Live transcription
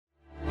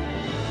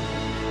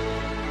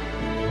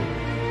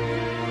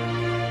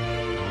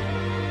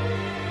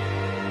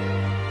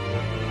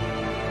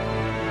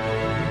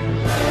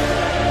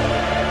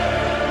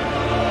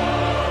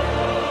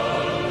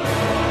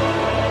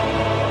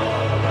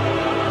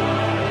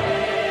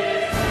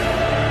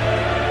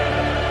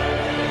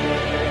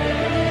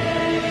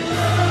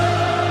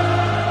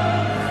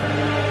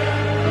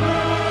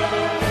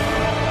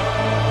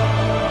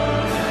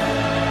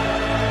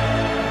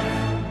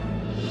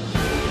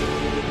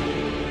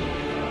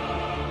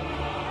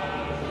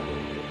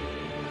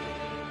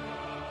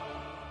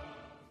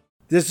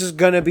This is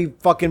gonna be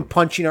fucking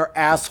punching our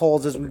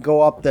assholes as we go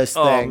up this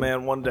thing. Oh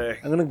man, one day.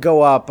 I'm gonna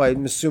go up.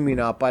 I'm assuming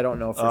up. I don't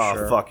know for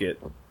sure. Oh, fuck it.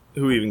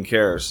 Who even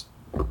cares?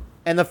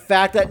 And the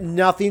fact that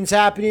nothing's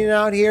happening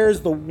out here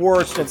is the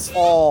worst of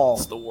all.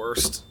 It's the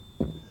worst.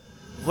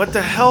 What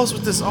the hell's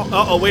with this?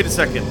 Oh, wait a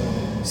second.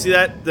 See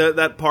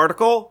that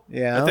particle?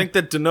 Yeah. I think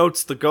that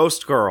denotes the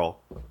ghost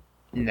girl.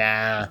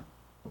 Nah.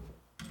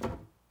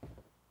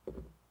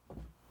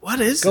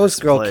 What is Ghost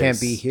this girl place? can't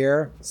be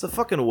here. It's a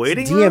fucking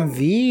waiting room?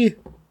 DMV?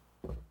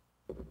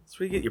 That's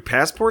where you get your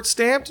passport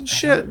stamped and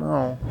shit?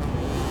 No.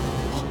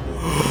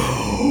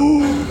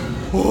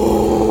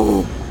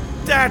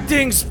 That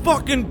thing's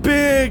fucking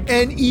big!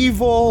 And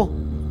evil.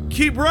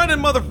 Keep running,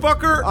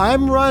 motherfucker!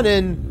 I'm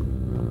running.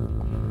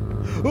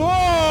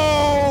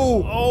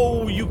 Whoa!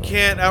 Oh, you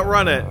can't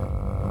outrun it.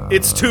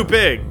 It's too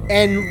big.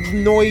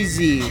 And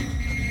noisy.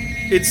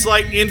 It's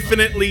like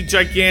infinitely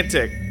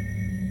gigantic.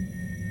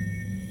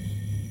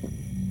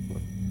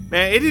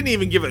 Man, it didn't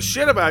even give a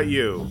shit about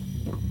you.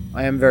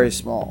 I am very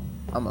small.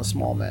 I'm a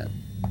small man.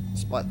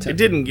 Spot 10. It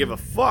didn't give a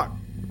fuck.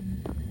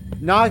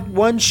 Not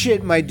one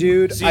shit, my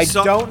dude. So I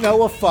don't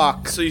know a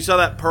fuck. So you saw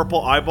that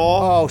purple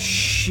eyeball? Oh,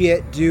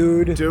 shit,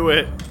 dude. Do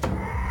it.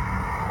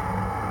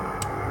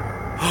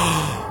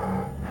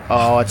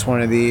 Oh, it's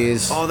one of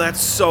these. Oh,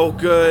 that's so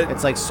good.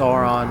 It's like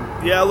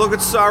Sauron. Yeah, look at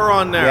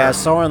Sauron there. Yeah,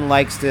 Sauron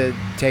likes to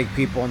take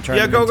people and turn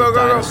them into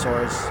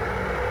dinosaurs.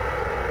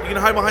 You can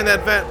hide behind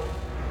that vent.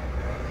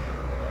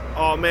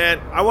 Oh, man.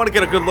 I want to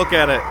get a good look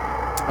at it.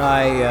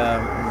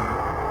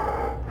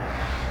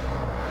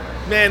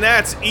 Man,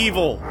 that's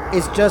evil.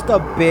 It's just a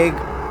big,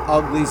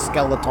 ugly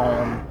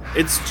skeleton.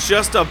 It's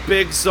just a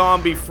big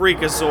zombie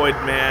freakazoid,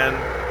 man.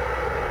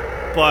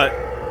 But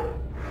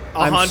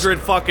 100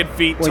 fucking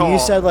feet tall. When you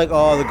said, like,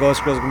 oh, the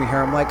ghost girl's gonna be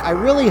here, I'm like, I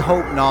really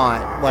hope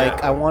not. Like,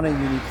 Yeah. I want a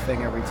unique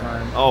thing every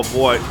time. Oh,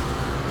 boy.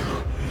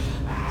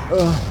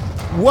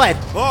 What?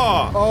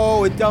 Oh!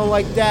 Oh, it don't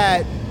like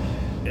that.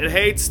 It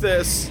hates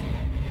this.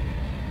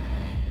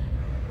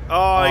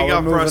 Oh, he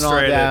got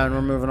frustrated.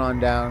 We're moving on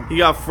down. He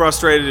got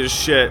frustrated as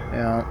shit.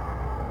 Yeah.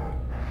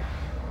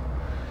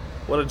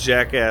 What a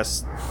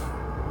jackass.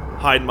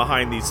 Hiding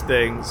behind these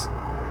things.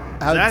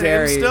 How that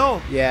dare him you?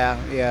 still? Yeah,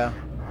 yeah.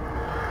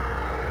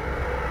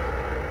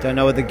 Don't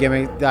know what the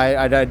gimmick.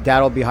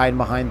 Dad'll be hiding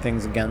behind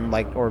things again,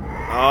 like, or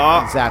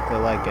exactly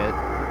like it.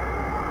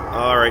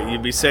 Alright,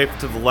 you'd be safe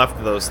to the left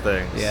of those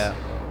things. Yeah.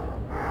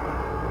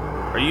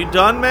 Are you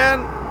done,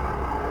 man?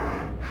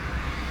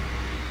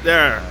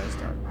 There.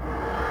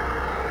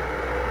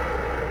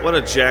 What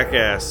a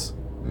jackass.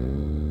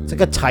 It's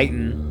like a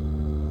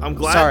Titan. I'm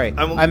glad. Sorry,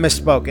 I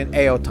misspoke. An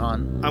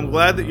Aoton. I'm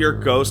glad that your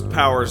ghost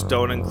powers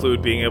don't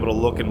include being able to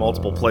look in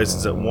multiple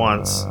places at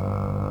once.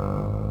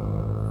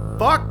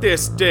 Fuck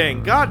this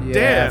thing. God Yeah,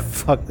 damn.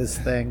 fuck this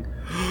thing.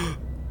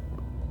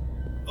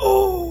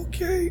 Oh,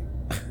 okay.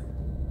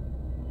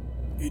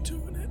 You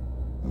doing it?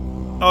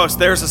 Oh, so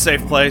there's a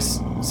safe place.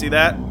 See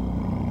that?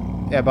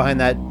 Yeah,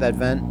 behind that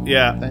vent.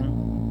 Yeah.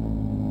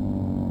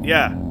 Thing.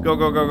 Yeah. Go,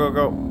 go, go, go,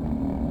 go.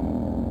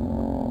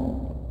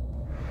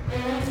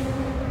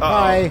 Uh-oh.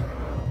 Hi.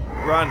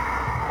 Run.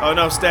 Oh,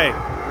 no, stay.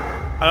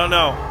 I don't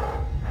know.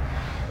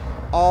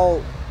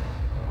 Oh.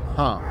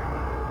 Huh.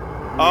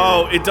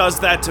 Oh, it does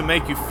that to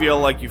make you feel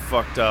like you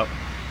fucked up.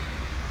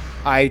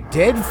 I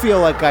did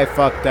feel like I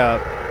fucked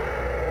up.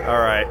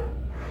 Alright.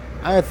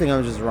 I think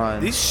I'm just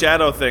running. These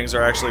shadow things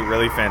are actually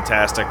really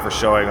fantastic for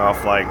showing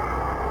off, like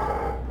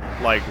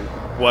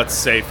what's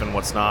safe and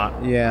what's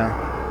not.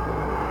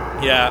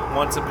 Yeah. Yeah,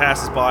 once it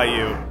passes by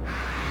you.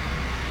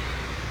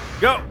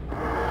 Go!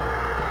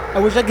 I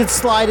wish I could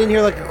slide in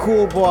here like a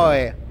cool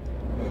boy.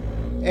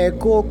 A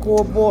cool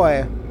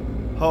boy.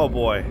 Oh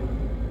boy.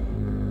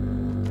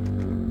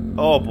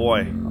 Oh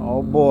boy.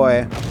 Oh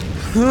boy.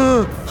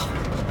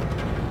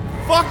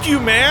 Fuck you,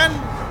 man!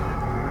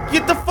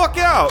 Get the fuck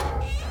out!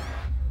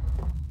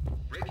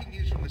 Breaking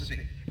news from the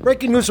scene.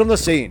 Breaking news from the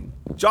scene.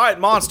 Giant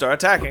monster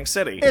attacking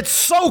city. It's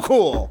so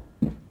cool.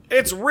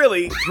 It's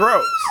really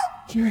gross.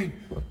 Jane,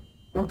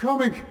 I'm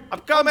coming. I'm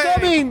coming!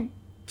 Coming.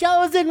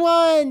 Chosen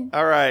one.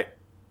 Alright.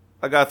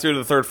 I got through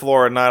to the 3rd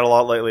floor at night a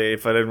lot lately.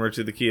 If I didn't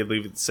retrieve the key, I'd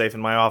leave it safe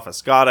in my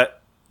office. Got it.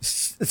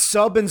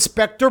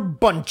 Sub-Inspector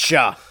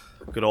Buncha.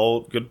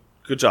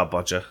 Good job,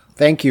 Buncha.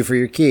 Thank you for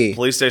your key.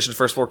 Police station,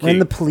 1st floor key. We're in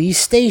the police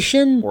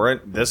station?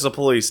 This is a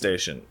police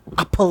station.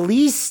 A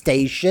police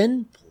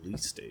station?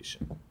 Police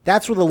station.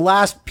 That's where the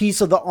last piece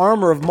of the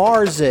armor of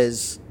Mars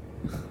is.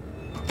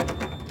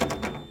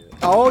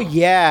 Oh,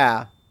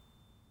 yeah.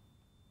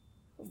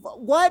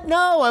 What?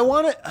 No, I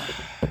want to...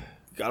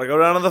 Gotta go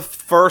down to the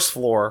 1st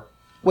floor.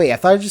 Wait, I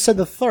thought I just said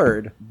the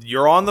 3rd.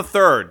 You're on the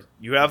 3rd.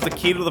 You have the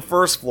key to the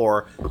 1st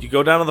floor. You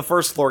go down to the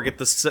 1st floor, get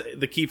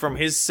the key from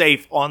his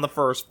safe on the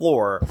 1st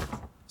floor.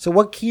 So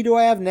what key do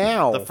I have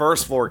now? The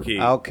 1st floor key.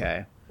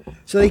 Okay.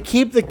 So they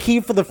keep the key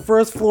for the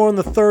 1st floor and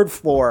the 3rd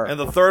floor. And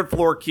the 3rd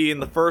floor key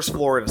in the 1st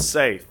floor in a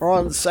safe. We're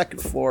on the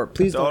 2nd floor.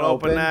 Please don't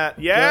open that.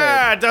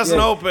 Yeah, Good. it doesn't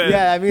open.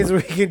 Yeah, that means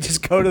we can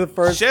just go to the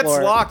 1st Shit's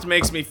floor. locked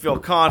makes me feel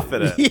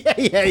confident.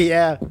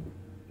 Yeah.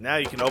 Now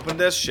you can open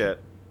this shit.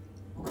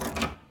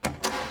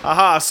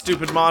 Aha,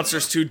 stupid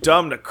monster's too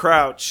dumb to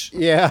crouch.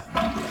 Yeah.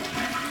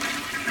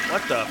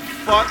 What the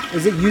fuck?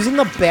 Is it using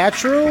the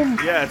bathroom?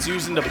 Yeah, it's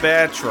using the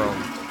bathroom.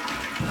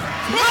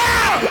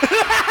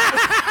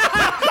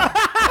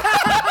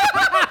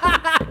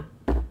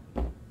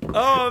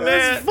 Oh,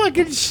 man. It's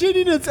fucking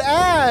shitting its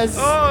ass.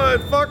 Oh,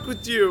 it fucked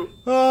with you.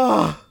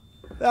 Oh,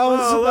 that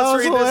was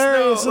let's read this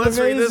hilarious. note. Let's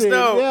read this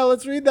note. Yeah,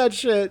 let's read that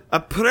shit. A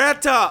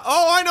preta.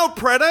 Oh, I know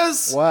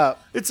pretas. What?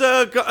 It's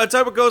a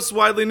type of ghost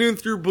widely known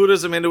through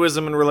Buddhism,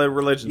 Hinduism, and related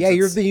religions. Yeah,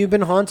 you've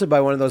been haunted by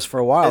one of those for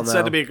a while now. It's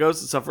said to be a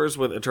ghost that suffers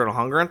with eternal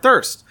hunger and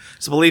thirst.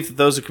 It's a belief that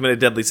those who committed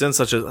deadly sins,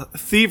 such as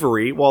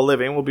thievery, while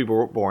living, will be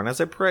born as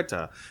a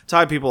preta.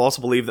 Thai people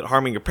also believe that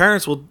harming your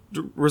parents will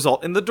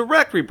result in the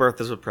direct rebirth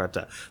as a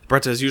preta. The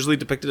preta is usually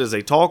depicted as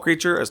a tall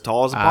creature, as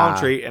tall as a palm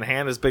tree, and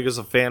hand as big as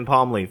a fan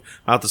palm leaf,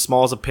 mouth as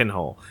small as a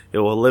pinhole. It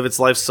will live its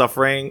life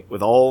suffering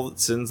with all the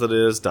sins that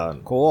it has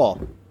done.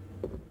 Cool.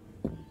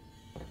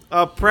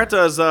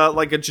 Preta is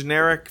like a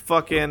generic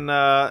fucking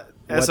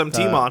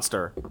SMT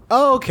monster.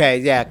 Oh, okay,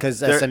 yeah,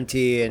 because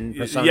SMT and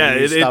for some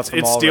yeah, stuff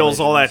it steals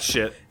all that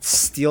shit. It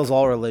steals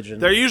all religion.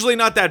 They're usually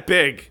not that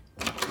big.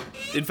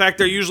 In fact,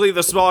 they're usually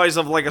the size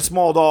of like a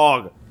small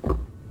dog.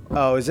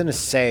 Oh, it's in a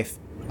safe.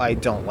 I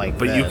don't like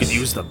But this. you could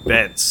use the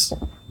vents.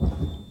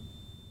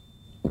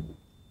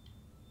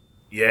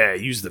 Yeah,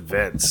 use the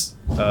vents.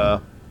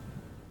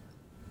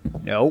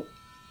 Nope.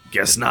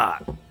 Guess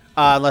not.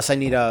 Unless I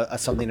need a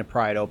something to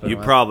pry it open. You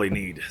with. probably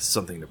need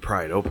something to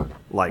pry it open,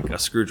 like a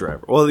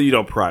screwdriver. Well, you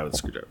don't pry with a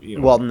screwdriver. You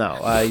know. Well,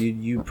 no.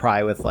 You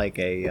pry with like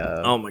a.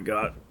 Oh my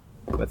god.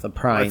 With a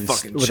prying. My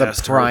fucking With a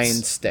chest prying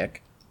hurts.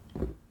 stick.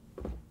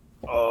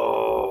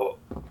 Oh,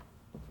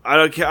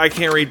 I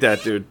can't read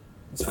that, dude.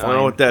 It's I don't know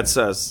fine. what that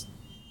says.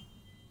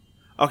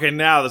 Okay,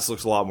 now this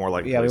looks a lot more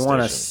like Yeah, we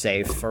want a PlayStation.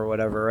 safe or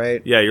whatever,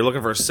 right? Yeah, you're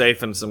looking for a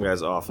safe in some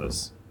guy's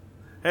office.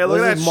 Hey, Well, look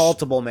at this that! is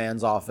multiple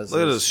man's offices.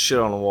 Look at this shit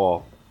on the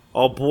wall.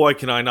 Oh boy,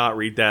 can I not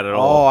read that at Oh,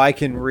 all? I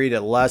can read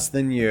it less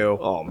than you.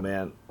 Oh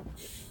man.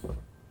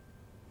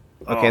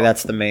 Okay, Oh.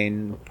 that's the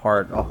main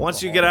part. Oh,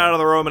 Once you get out of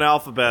the Roman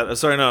alphabet,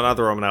 sorry, no, not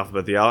the Roman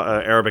alphabet, the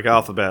Arabic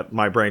alphabet,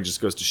 my brain just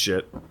goes to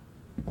shit.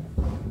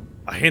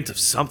 A hint of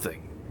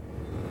something.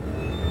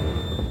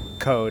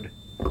 code.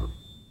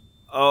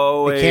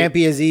 Oh, It can't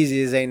be as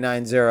easy as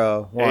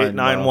 8901.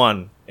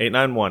 891.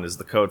 891 is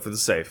the code for the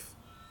safe.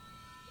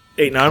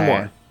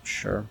 891. Okay,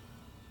 sure.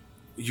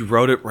 You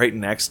wrote it right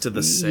next to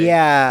the safe.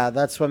 Yeah,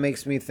 that's what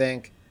makes me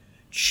think.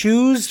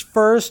 Choose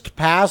first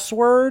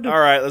password? All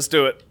right, let's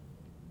do it.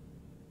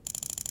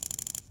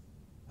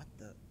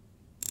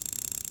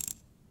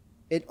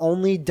 It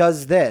only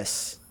does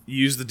this.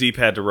 Use the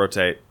D-pad to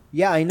rotate.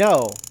 Yeah, I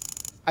know.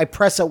 I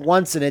press it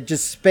once and it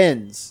just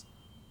spins.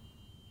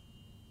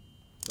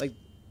 Like,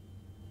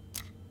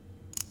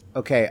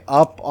 okay,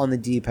 up on the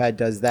D-pad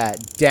does that.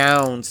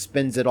 Down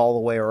spins it all the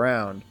way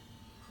around.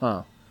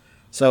 Huh.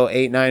 So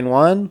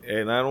 891?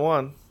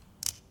 891.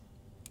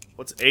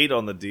 What's 8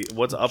 on the D?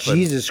 What's up?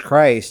 Jesus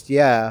Christ,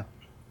 yeah.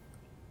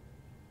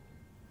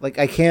 Like,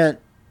 I can't...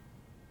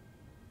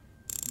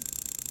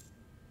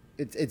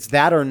 It's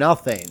that or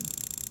nothing.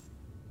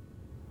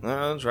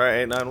 Let's try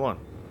 891.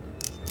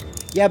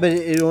 Yeah, but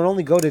it would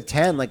only go to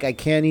 10. Like, I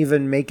can't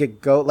even make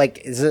it go... Like,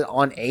 is it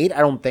on 8? I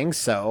don't think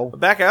so.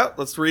 Back out.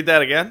 Let's read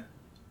that again.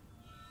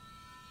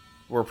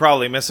 We're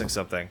probably missing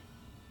something.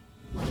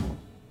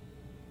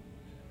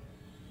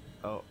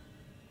 Oh.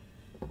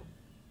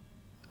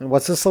 And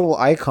what's this little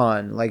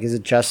icon? Like, is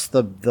it just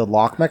the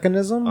lock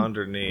mechanism?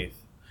 Underneath.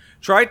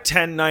 Try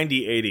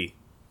 109080.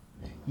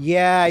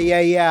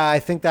 Yeah. I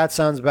think that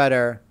sounds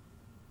better.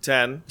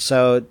 10.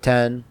 So,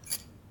 10.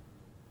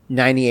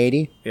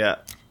 9080? Yeah.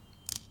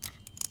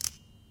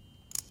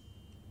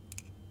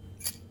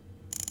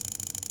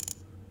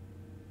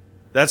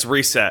 That's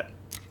reset.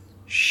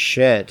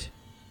 Shit.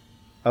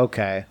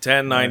 Okay.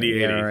 109080.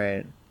 Yeah,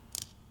 right.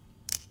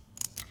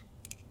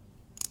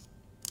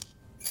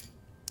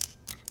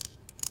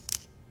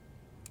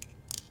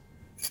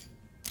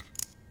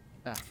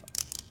 Ah, fuck.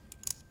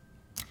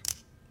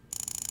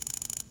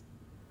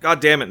 God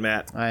damn it,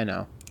 Matt. I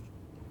know.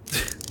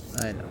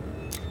 I know.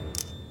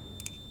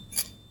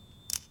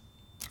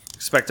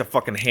 Expect a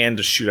fucking hand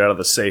to shoot out of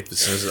the safe as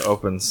soon as it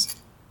opens.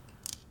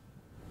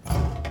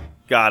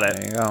 Got it.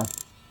 There you go.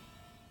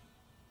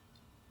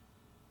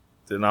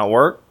 Did not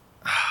work?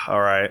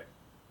 Alright.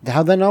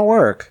 How'd that not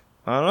work?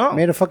 I don't know.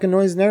 Made a fucking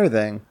noise and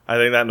everything. I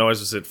think that noise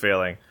was it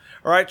failing.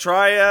 Alright,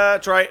 try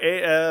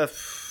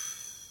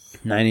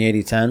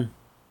 9080 10.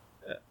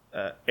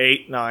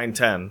 8, 9,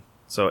 10.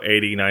 So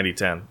 80, 90,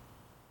 10.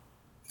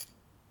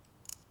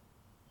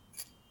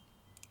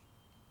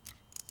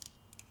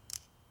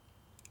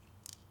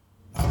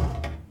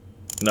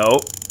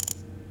 Nope.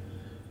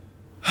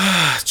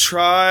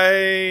 Try...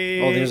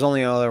 Oh, there's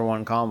only another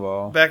one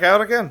combo. Back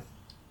out again.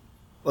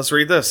 Let's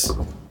read this.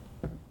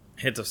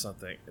 Hint of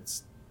something.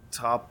 It's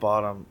top,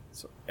 bottom.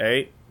 So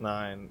 8,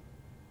 9.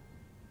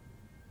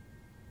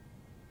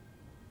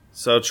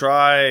 So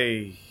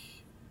try...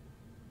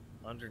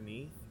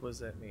 Underneath? What does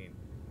that mean?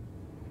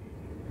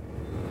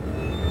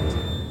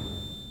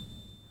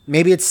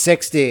 Maybe it's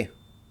 60.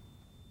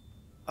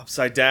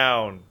 Upside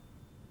down.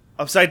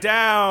 Upside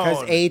down.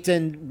 Because 8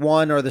 and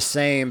 1 are the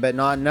same, but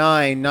not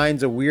 9.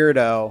 9's a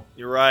weirdo.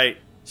 You're right.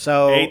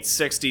 So 8,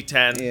 60,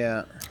 10.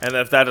 Yeah. And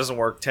if that doesn't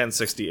work, 10,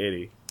 60,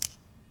 80.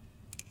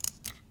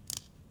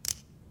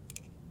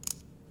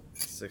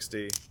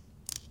 60.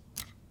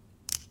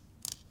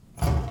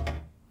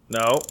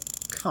 No.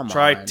 Come on.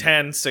 Try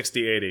 10,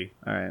 60, 80.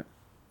 All right.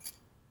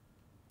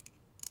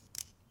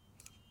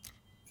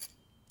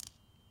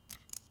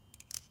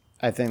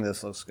 I think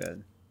this looks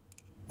good.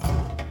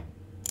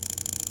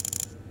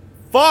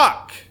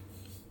 Fuck!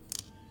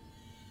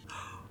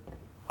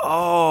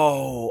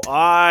 Oh,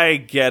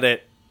 I get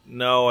it.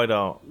 No, I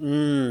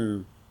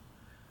don't.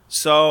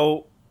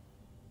 So,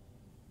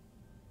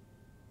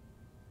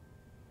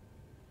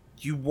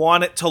 you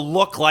want it to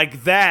look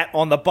like that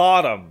on the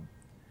bottom.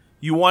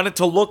 You want it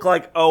to look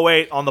like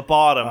 08 on the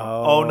bottom,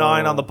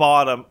 09 on the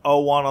bottom,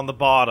 01 on the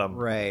bottom.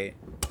 Right.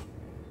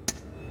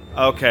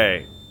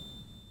 Okay.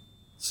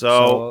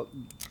 So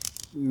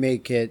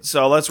make it.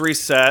 So let's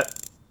reset.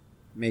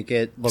 Make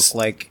it look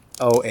like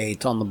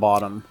 08 on the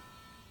bottom.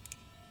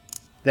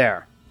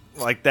 There.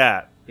 Like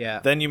that. Yeah.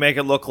 Then you make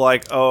it look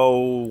like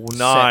 09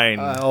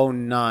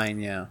 09,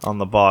 yeah. on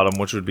the bottom,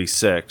 which would be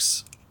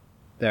 6.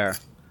 There.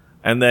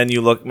 And then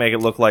you make it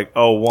look like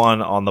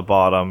 01 on the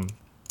bottom.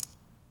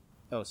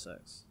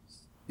 06.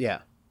 Yeah.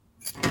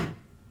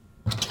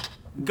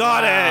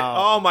 Got it!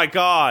 Oh my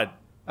god.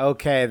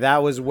 Okay,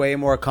 that was way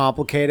more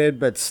complicated,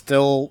 but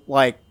still,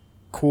 like,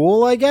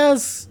 cool, I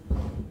guess?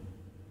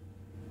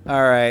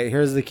 Alright,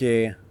 here's the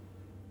key.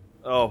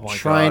 Oh my god.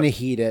 Trying to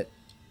heat it.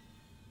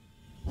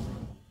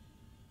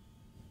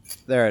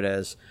 There it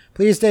is.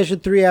 PlayStation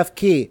 3F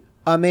key.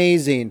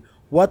 Amazing.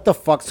 What the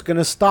fuck's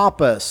gonna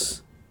stop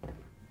us?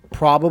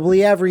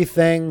 Probably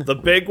everything. The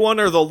big one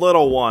or the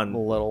little one? The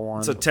little one.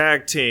 It's a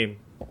tag team.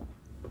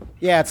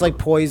 Yeah, it's like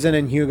Poison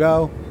and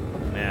Hugo.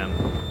 Man.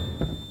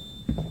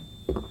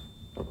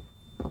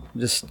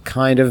 Just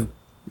kind of...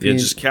 You're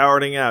just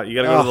cowarding out. You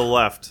gotta go to the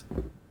left.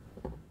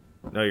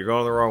 No, you're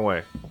going the wrong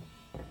way.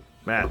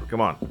 Matt,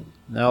 come on.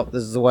 Nope,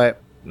 this is the way.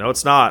 No,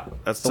 it's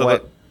not. That's The way.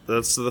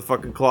 That's to the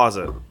fucking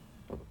closet.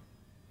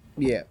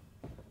 Yeah.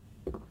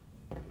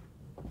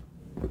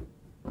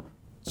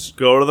 Just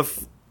go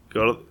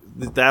to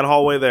that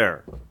hallway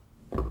there.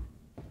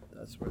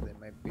 That's where they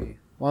might be.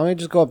 Why don't we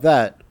just go up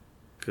that?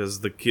 Because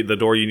the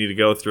door you need to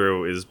go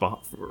through is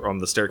on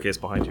the staircase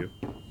behind you.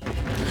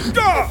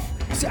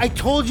 See, I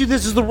told you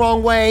this is the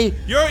wrong way.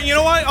 You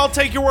know what? I'll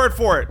take your word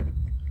for it.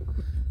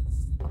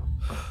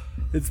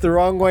 It's the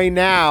wrong way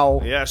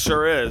now. Yeah,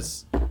 sure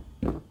is.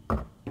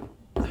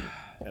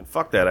 And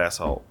fuck that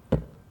asshole.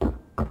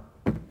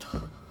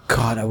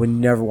 God, I would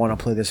never want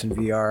to play this in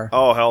VR.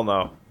 Oh, hell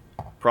no.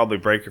 Probably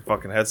break your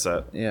fucking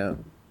headset. Yeah.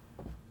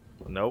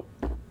 Nope.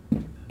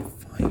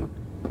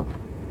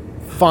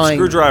 Fine.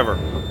 Screwdriver.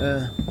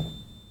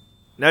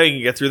 Now you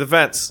can get through the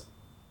vents.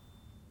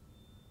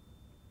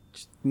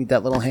 Just need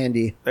that little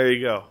handy. There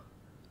you go.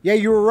 Yeah,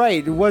 you were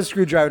right. It was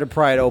screwdriver to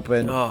pry it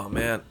open. Oh,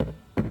 man.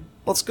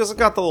 Well, it's because it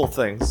got the little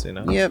things, you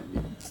know? Yep.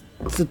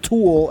 It's a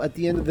tool at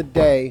the end of the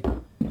day.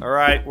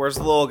 Alright, where's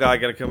the little guy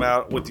gonna come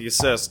out with the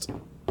assist?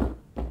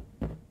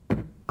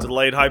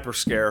 Delayed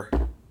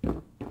hyperscare.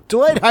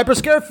 Delayed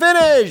hyperscare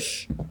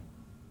finish!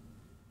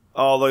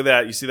 Oh, look at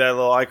that. You see that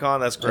little icon?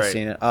 That's great. I've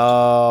seen it.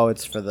 Oh,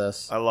 it's for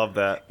this. I love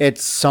that.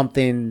 It's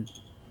something...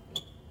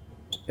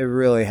 It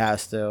really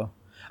has to.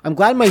 I'm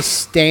glad my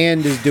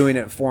stand is doing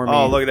it for me.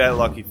 Oh, look at that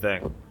lucky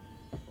thing.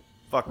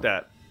 Fuck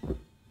that.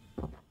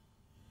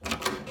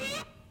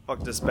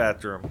 Fuck this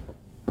bathroom.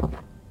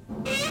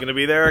 Is he gonna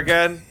be there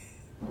again?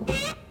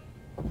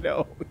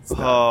 No, it's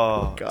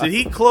not. Oh. Did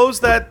he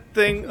close that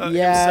thing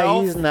yeah,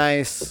 himself? he's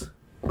nice.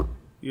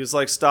 He was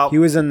like, stop. He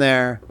was in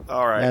there.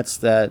 Alright. That's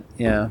that,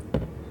 yeah.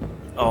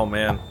 Oh,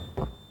 man.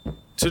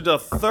 To the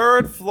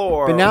 3rd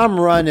floor. But now I'm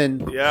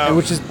running. Yeah.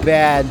 Which is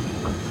bad.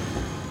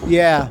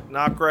 Yeah.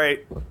 Not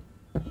great.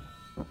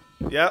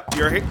 Yep,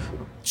 you're hit.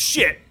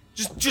 Shit.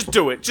 Just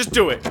do it. Just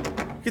do it.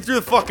 Get through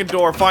the fucking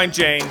door. Find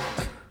Jane.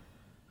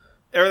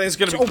 Everything's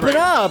gonna be Open great.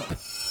 up!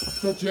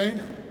 Is that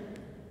Jane?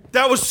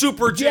 That was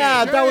Super Jane.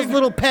 Yeah, that was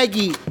little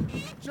Peggy.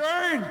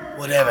 Jane!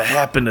 Whatever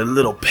happened to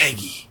little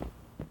Peggy?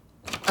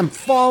 I'm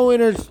following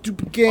her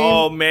stupid game.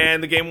 Oh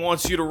man, the game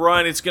wants you to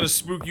run. It's gonna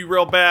spook you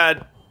real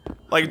bad.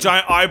 Like a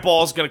giant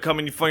eyeball's gonna come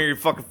in front of your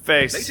fucking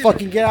face.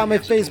 Fucking get out of my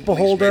face,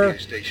 beholder. What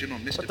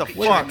the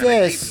What fuck?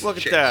 is this? Look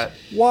at that.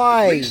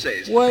 Why?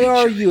 What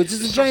are you? Is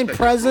this a giant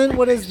present?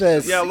 What is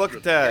this? Yeah, look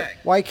at that.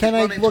 Why can't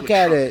I look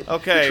at it?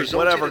 Okay,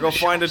 whatever. Go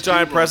find a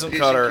giant present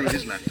cutter.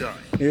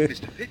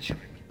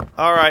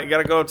 Alright, you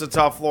gotta go to the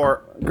top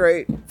floor.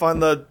 Great.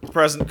 Find the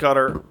present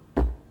cutter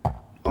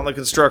on the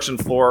construction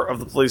floor of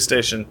the police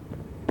station.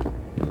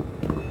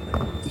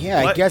 Yeah,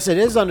 I What? guess it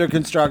is under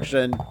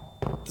construction.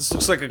 This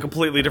looks like a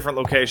completely different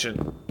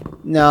location.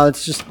 No,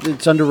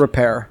 it's under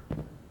repair.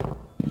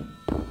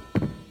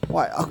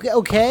 Why?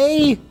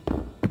 Okay. You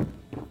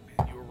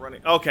were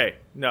running. Okay,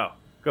 no.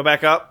 Go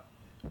back up.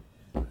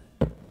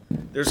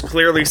 There's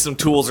clearly some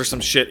tools or some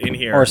shit in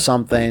here Or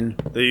something.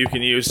 that you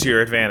can use to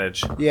your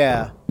advantage.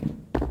 Yeah.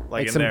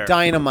 Like in some there.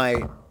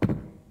 dynamite.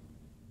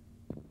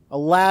 A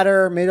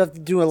ladder. Maybe I have to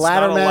do a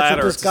ladder not a match ladder,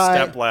 with this it's guy.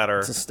 a step ladder.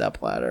 It's a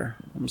step ladder.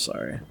 I'm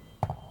sorry.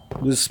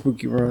 This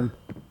spooky room.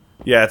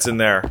 Yeah, it's in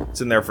there. It's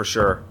in there for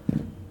sure.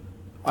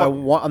 I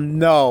want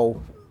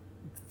no.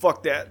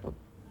 Fuck that.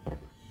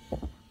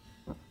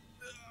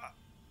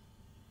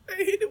 I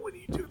hate it when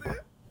you do that.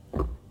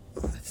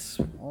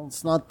 Well,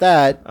 it's not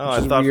that. Oh, which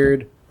I is thought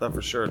weird.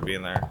 for sure it'd be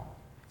in there.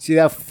 See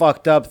that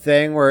fucked up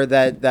thing where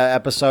that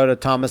episode of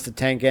Thomas the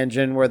Tank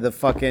Engine where the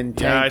fucking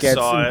Yeah, I tank gets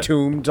saw it.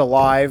 entombed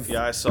alive?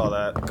 Yeah, I saw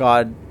that.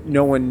 God,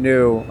 no one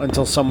knew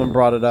until someone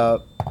brought it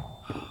up.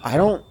 I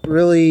don't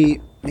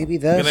really. Maybe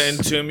this. I'm gonna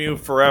entomb you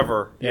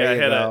forever. There Yeah,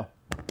 you hit go.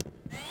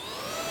 it.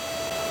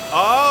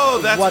 Oh,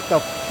 that's What the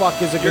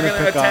fuck is it you're gonna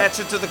gonna pick attach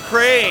it to the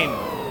crane.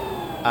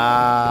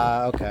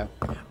 up? Okay.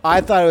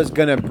 I thought it was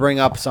gonna bring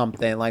up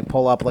something like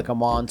pull up like a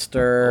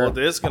monster, Well,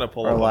 it is gonna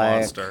pull or up a like-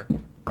 monster.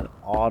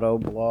 auto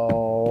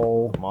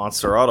blow.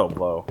 Monster auto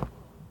blow.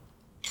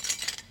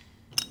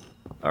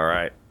 All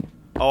right.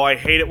 Oh, I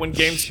hate it when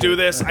games do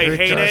this. I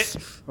hate it.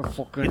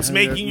 It's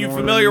making you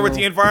familiar with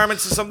the environment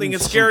so something can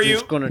scare you.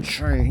 It's gonna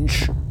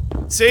change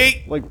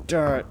See? like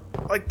that.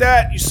 Like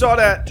that. You saw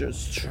that.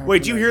 Just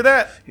Wait, do you hear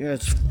that? Yeah,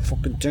 it's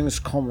fucking thing's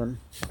coming.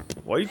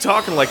 Why are you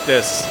talking like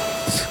this?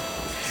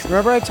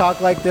 Remember I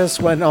talk like this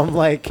when I'm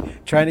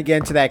like trying to get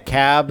into that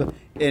cab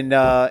on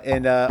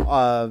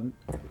the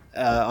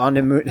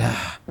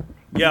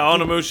Yeah,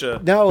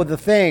 Onimusha. no the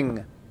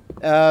thing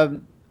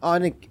on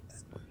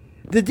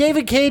the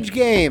David Cage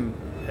game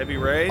Heavy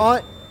Rain?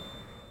 on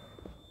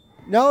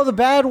no the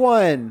bad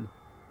one.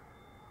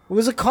 What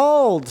was it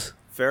called?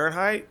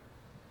 Fahrenheit?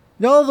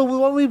 No, the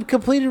one we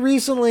completed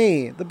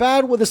recently. The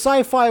bad one, the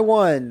sci-fi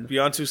one.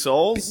 Beyond Two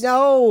Souls?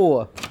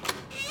 No.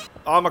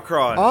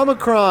 Omicron.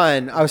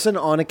 Omicron. I was saying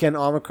Anakin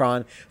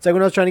Omicron. It's like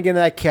when I was trying to get into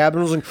that cabin,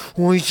 I was like,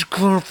 "Oh, he's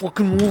gonna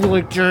fucking move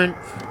like that."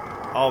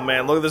 Oh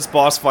man, look at this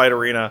boss fight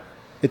arena.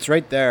 It's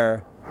right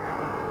there.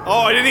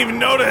 Oh, I didn't even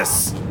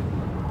notice.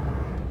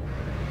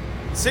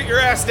 Sit your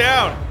ass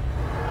down.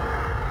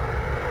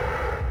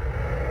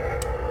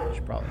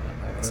 Should probably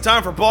not It's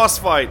time for boss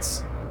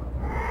fights.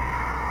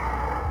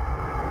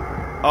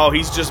 Oh,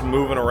 he's just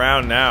moving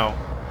around now.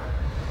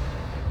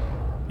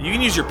 You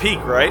can use your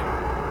peak, right?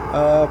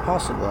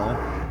 possibly.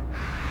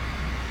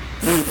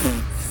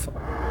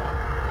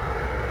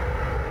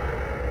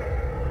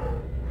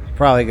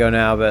 Probably go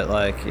now, but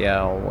like, yeah,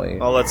 I'll wait.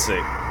 Oh, let's see.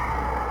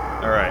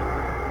 All right.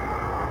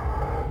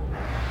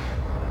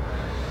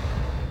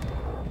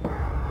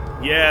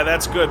 Yeah,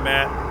 that's good,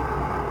 Matt.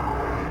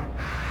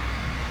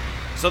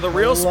 So the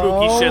real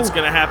Hello? spooky shit's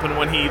gonna happen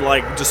when he,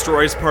 like,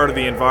 destroys part of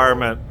the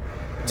environment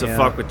to Yeah.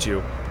 fuck with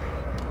you.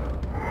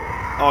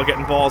 Oh,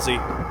 getting ballsy.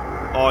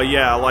 Oh,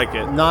 yeah, I like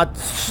it. Not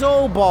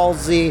so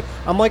ballsy.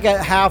 I'm like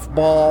at half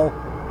ball.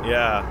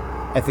 Yeah.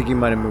 I think you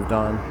might have moved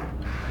on.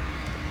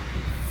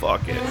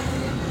 Fuck it.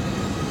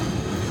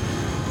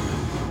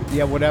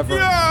 Yeah, whatever.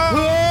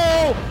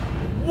 Yeah!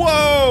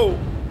 Whoa!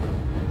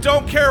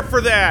 Don't care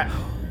for that.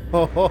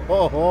 Ho, ho,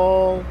 ho,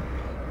 ho.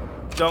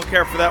 Don't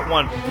care for that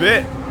one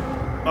bit.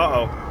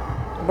 Uh-oh.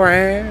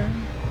 Brand.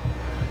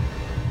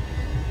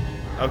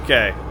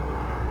 Okay.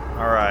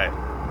 Alright.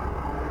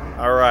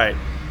 Alright.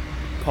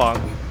 Punk.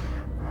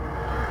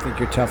 Think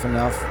you're tough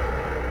enough?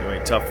 You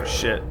ain't tough for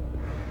shit.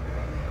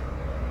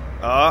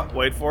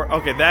 Wait for it.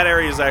 Okay, that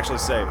area is actually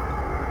safe.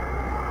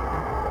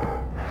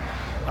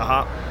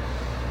 Uh-huh.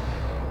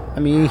 I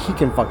mean, he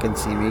can fucking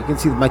see me. He can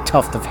see my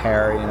tuft of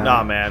hair, you know?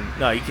 Nah, man.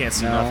 No, you can't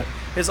see No. nothing.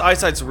 His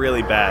eyesight's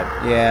really bad.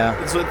 Yeah.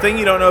 It's the thing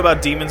you don't know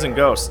about demons and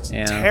ghosts.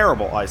 Yeah.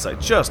 Terrible eyesight.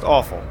 Just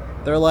awful.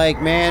 They're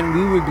like, man,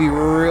 we would be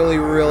really,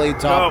 really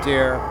top Go.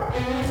 tier.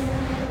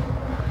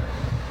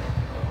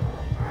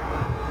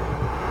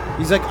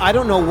 He's like, I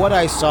don't know what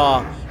I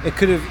saw. It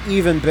could have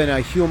even been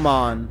a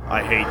human.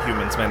 I hate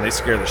humans, man. They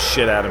scare the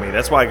shit out of me.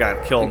 That's why I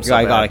gotta kill them so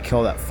I bad. gotta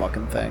kill that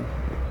fucking thing.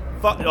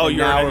 Oh, And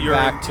now we're you're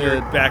back to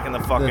you're back in the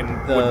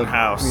fucking wooden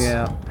house.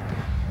 Yeah.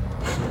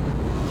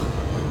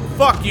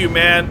 Fuck you,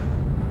 man.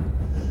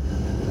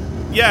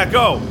 Yeah,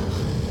 go.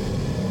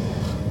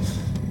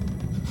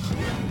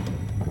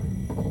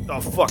 Oh,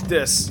 fuck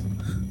this.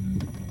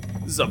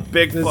 This is a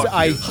big This, fuck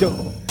I you.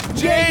 don't.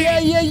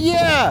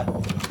 Yeah.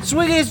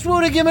 Swing it,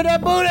 swoon it, give me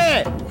that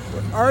booty.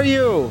 Where are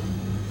you?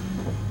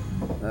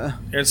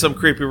 You're in some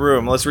creepy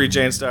room. Let's read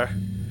Jane Star.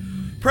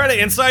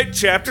 Predator Insight,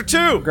 Chapter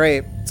 2.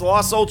 Great. It's a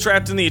lost soul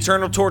trapped in the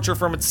eternal torture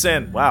from its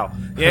sin. Wow.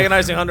 The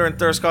agonizing hunger and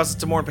thirst causes it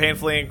to mourn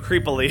painfully and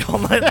creepily all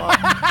night long.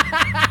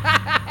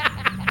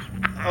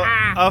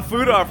 A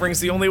food offering is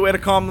the only way to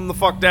calm them the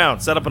fuck down.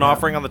 Set up an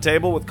offering on the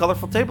table with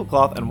colorful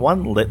tablecloth and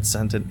one lit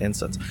scented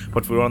incense.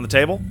 Put food on the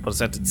table, put a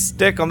scented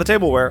stick on the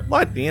tableware,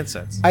 light the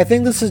incense. I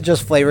think this is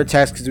just flavor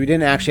text because we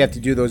didn't actually have to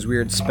do those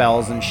weird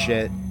spells and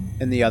shit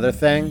in the other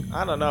thing.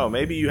 I don't know.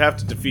 Maybe you have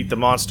to defeat the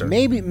monster.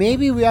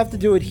 Maybe we have to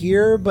do it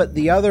here, but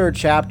the other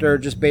chapter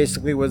just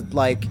basically was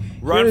like,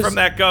 Run here's- from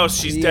that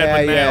ghost. She's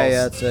dead with nails.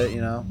 Yeah, that's it.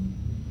 You know.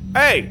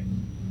 Hey!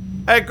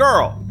 Hey,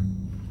 girl!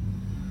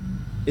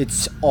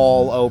 It's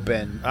all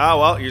open. Oh,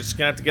 well, you're just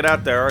gonna have to get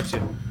out there, aren't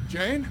you?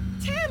 Jane?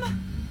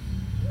 Tim!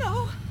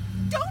 No!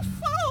 Don't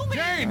follow me!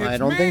 Jane, I it's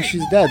don't me. think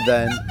she's dead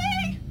then. From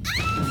me!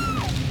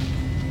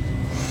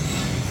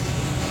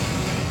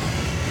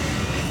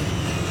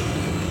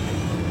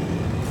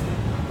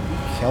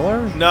 Kill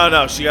her?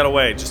 No, she got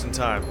away just in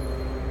time.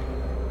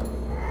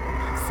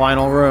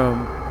 Final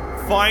room.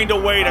 Find a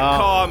way to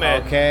calm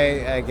it.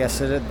 Okay, I guess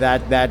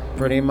that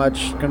pretty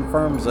much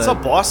confirms It's it. a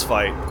boss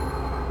fight.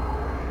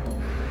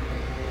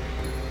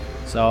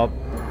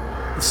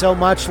 So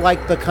much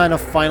like the kind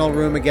of final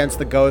room against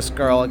the ghost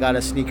girl, I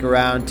gotta sneak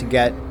around to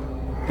get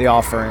the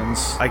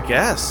offerings. I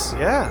guess,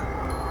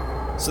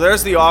 yeah. So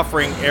there's the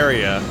offering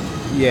area.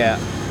 Yeah.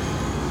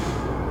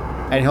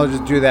 And he'll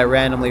just do that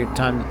randomly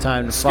time to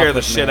time to Scare fuck the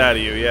with shit me. out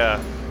of you, yeah.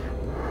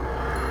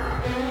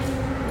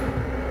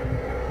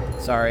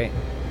 Sorry.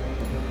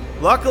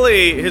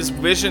 Luckily, his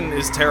vision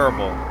is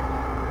terrible.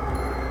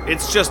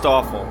 It's just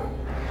awful.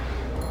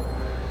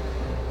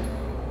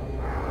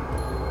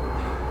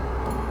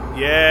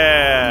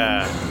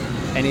 Yeah.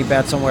 Any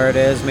bets on where it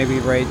is? Maybe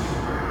right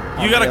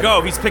You gotta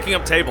go. He's picking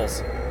up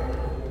tables.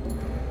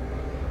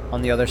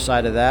 on the other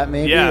side of that,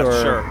 maybe? Yeah, or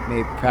sure.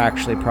 Maybe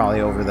actually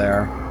probably over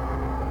there.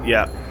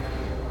 Yeah.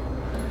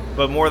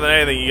 But more than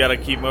anything, you gotta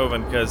keep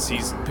moving because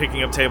he's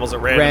picking up tables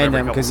at random every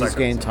couple Because he's seconds.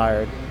 getting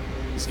tired.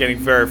 He's getting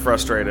very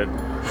frustrated.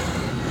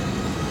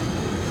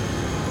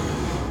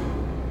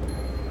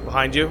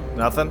 Behind you?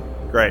 Nothing?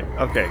 Great.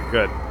 Okay,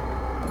 good.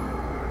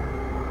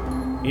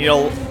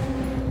 He'll...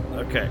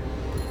 Okay.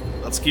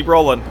 Let's keep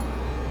rolling.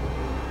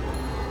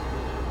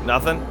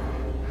 Nothing?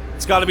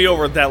 It's gotta be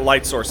over that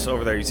light source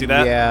over there. You see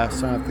that? Yeah,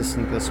 so I have to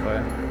sneak this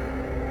way.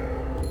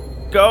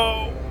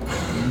 Go!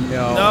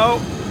 No.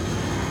 No!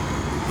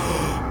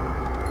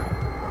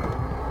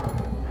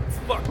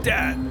 Fuck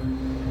that!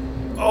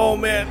 Oh,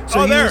 man.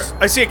 So oh, there! he's-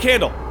 I see a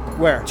candle.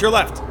 Where? To your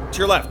left. To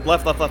your left.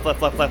 Left, left, left,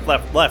 left, left, left,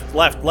 left, left,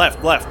 left,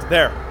 left, left.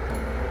 There.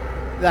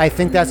 I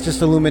think that's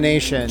just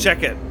illumination.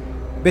 Check it.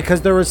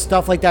 Because there was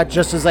stuff like that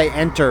just as I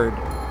entered.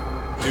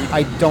 Dude.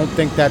 I don't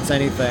think that's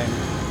anything.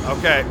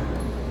 Okay.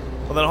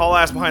 Well, then haul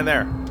ass behind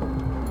there.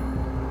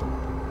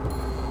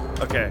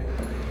 Okay.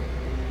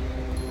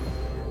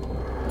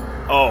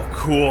 Oh,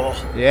 cool.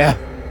 Yeah.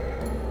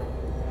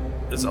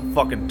 This is a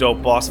fucking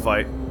dope boss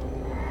fight.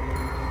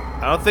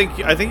 I think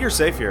you're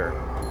safe here.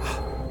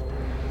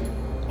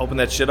 Open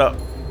that shit up.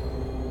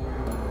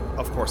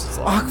 Of course it's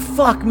locked. Oh,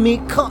 fuck me.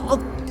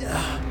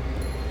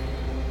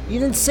 You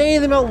didn't say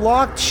anything about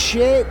locked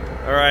shit.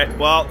 Alright,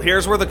 well,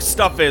 here's where the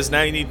stuff is.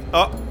 Now you need...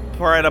 Oh,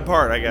 pry it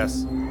apart, I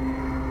guess.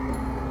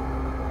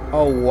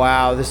 Oh,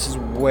 wow. This is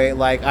way...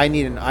 Like, I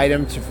need an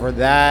item for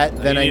that.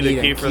 Then I need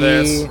a key for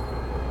this.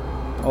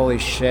 Holy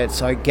shit.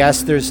 So I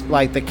guess there's...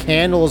 Like, the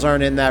candles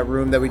aren't in that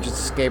room that we just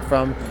escaped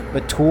from.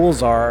 But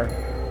tools are.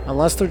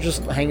 Unless they're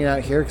just hanging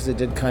out here, because it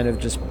did kind of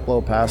just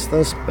blow past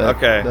this. But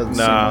Okay, it doesn't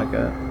no. seem like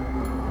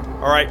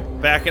it.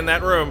 Alright, back in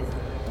that room.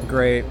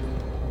 Great.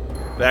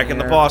 Back in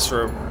the Here. boss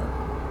room.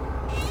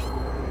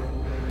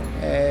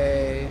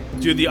 Hey.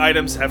 Dude, the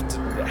items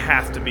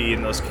have to be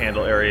in those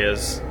candle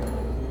areas.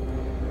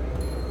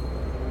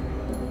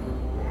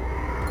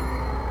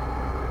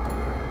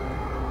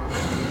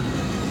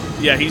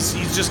 Yeah, he's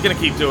just gonna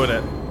keep doing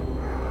it.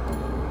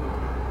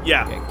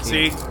 Yeah, Okay,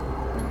 key. see?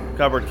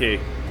 Cupboard key.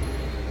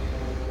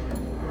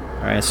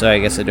 Alright, so I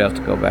guess I do have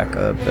to go back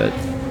a bit.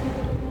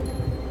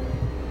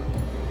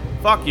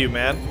 Fuck you,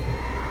 man.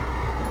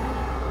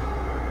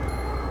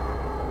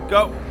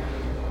 Go.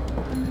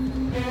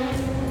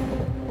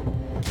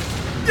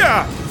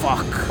 Yeah!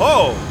 Fuck.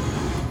 Oh!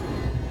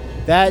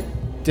 That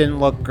didn't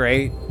look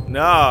great.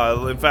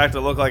 No, in fact,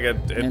 it looked like it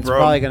It's broke.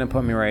 probably going to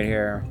put me right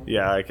here.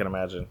 Yeah, I can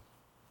imagine.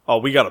 Oh,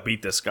 we gotta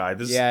beat this guy.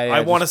 This Yeah,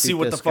 I want to just see beat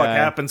what the this fuck guy.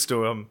 happens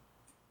to him.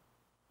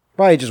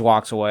 Probably just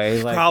walks away.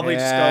 He's like, Probably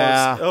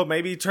yeah. just goes, oh,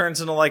 maybe he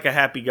turns into like a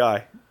happy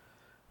guy.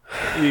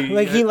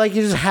 Like he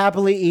just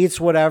happily eats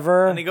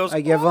whatever and he goes,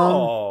 I give him.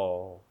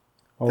 oh.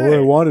 All I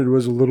wanted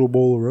was a little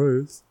bowl of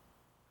rice.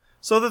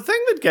 So the thing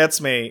that gets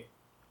me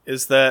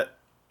is that,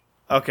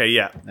 okay,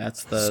 yeah,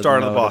 That's the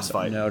Start of the note boss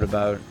fight. Note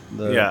about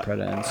the yeah,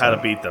 Predator. how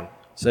to beat them.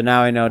 So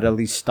now I know to at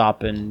least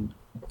stop and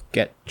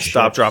get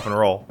Stop, shit. drop, and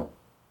roll.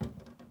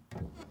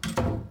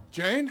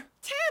 Jane?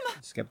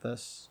 Tim! Skip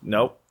this.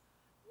 Nope.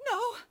 No!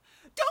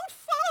 Don't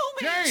follow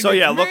me! Jane! So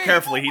yeah, it's look me.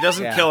 carefully. He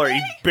doesn't Yeah. kill her. He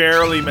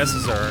barely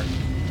misses her.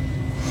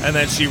 And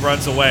then she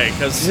runs away He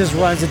because just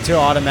runs into an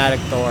automatic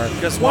door.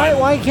 Guess Why?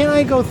 what? Why can't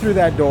I go through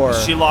that door?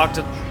 she locked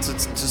it to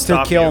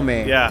stop kill you.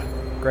 me. Yeah,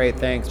 Great,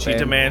 thanks. she babe.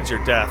 demands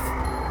your death.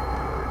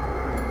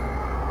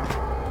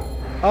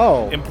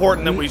 Oh,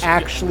 Important that we should-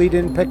 actually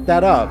didn't pick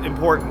that up.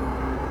 Important.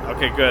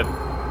 Okay, good.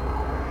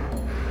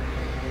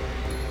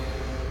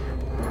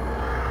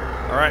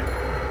 Alright.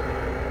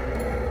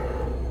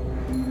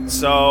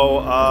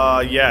 So,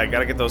 yeah, I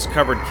gotta get those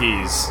cupboard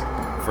keys.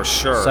 For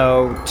sure.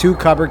 So 2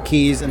 cupboard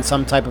keys and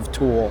some type of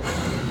tool.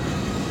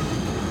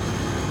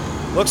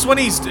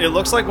 It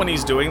looks like when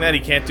he's doing that, he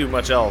can't do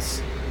much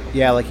else.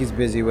 Yeah, like he's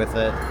busy with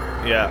it.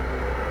 Yeah.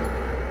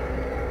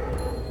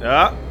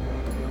 Yeah.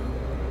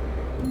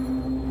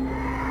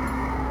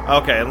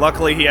 Okay, and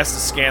luckily he has to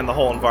scan the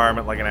whole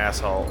environment like an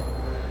asshole.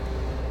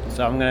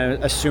 So I'm gonna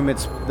assume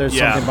there's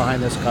something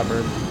behind this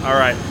cupboard. All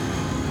right.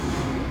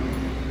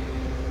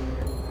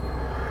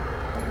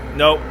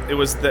 Nope, it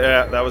was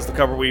that was the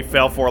cupboard we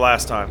fell for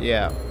last time.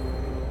 Yeah.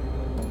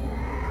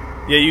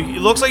 Yeah,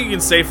 it looks like you can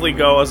safely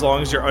go as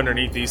long as you're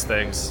underneath these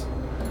things.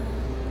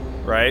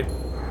 Right?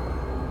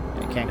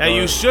 You can't Now go.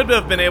 you should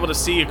have been able to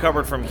see a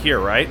cupboard from here,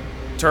 right?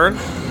 Turn?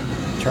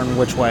 Turn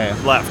which way?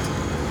 Left.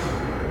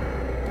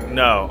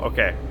 No,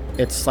 okay.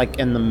 It's like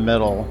in the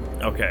middle.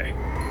 Okay.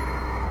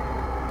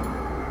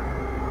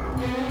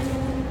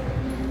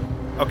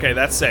 Okay,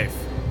 that's safe.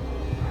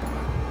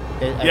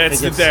 I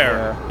It's think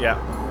there. Yeah.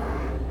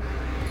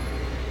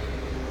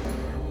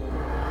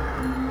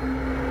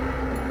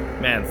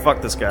 Man,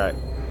 fuck this guy.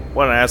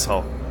 What an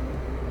asshole.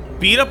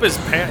 Beat up his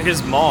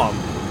mom.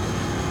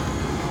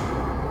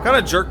 What kind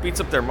of jerk beats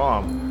up their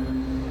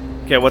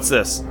mom? Okay, what's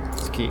this?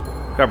 It's key.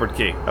 Cupboard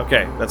key.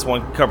 Okay, that's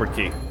one cupboard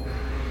key.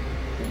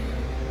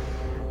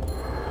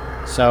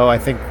 So I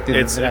think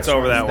It's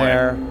over that way.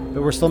 there,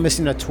 but we're still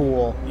missing a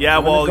tool. Yeah,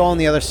 I'm gonna well, go on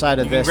the other side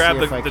of You this. can grab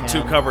see if I the can.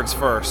 two cupboards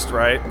first,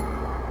 right?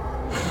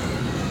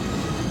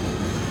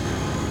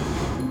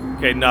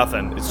 Okay,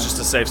 nothing. It's just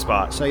a safe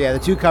spot. So yeah, the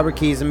two cupboard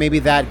keys, and maybe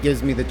that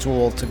gives me the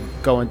tool to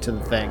go into the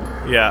thing.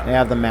 Yeah. I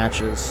have the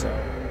matches. So.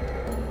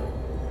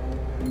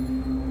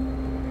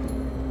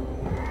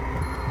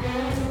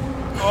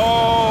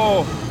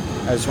 Oh!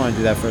 I just want to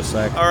do that for a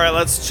sec. All right,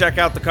 let's check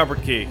out the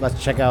cupboard key.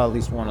 Let's check out at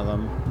least one of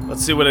them.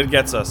 Let's see what it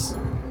gets us.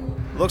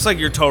 Looks like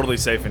you're totally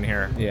safe in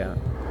here. Yeah.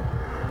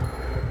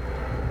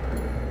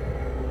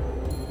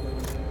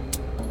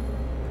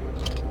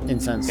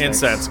 Incense. sticks.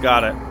 Incense,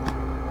 got it.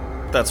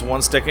 That's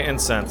one stick of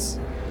incense.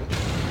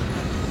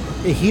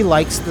 He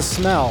likes the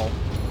smell.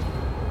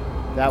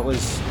 That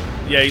was.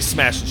 Yeah, he's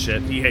smashing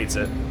shit. He hates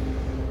it.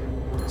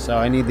 So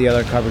I need the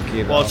other cupboard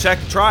key. Though. Well,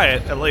 try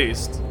it at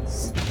least.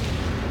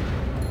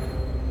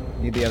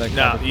 Need the other.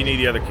 No, cupboard you key. need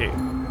the other key.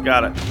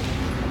 Got it.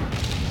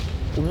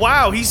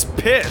 Wow, he's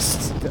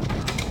pissed.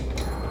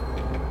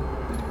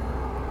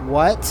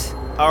 What?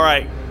 All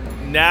right,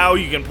 now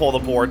you can pull the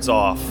boards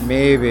off.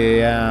 Maybe,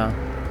 yeah.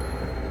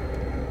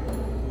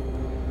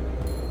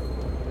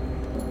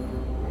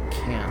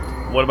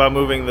 Can't. What about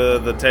moving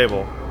the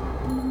table?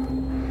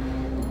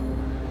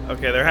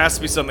 Okay, there has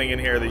to be something in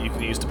here that you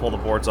can use to pull the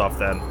boards off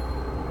then.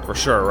 For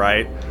sure,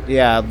 right?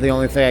 Yeah, the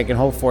only thing I can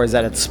hope for is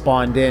that it's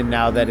spawned in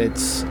now that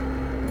it's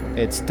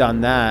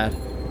done that.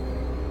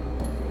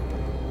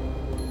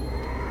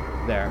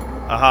 There.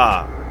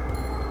 Aha.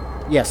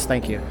 Yes,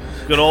 thank you.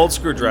 Good old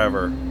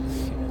screwdriver.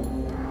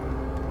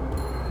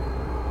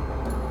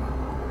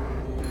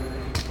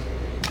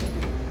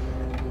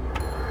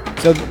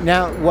 So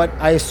now what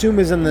I assume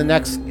is in the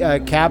next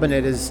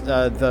cabinet is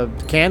the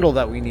candle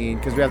that we need,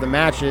 because we have the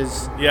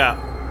matches. Yeah.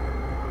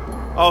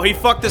 Oh, he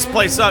fucked this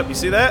place up. You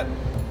see that?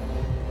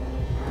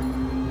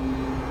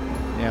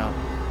 Yeah.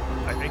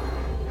 I think.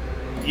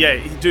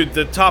 Yeah, dude,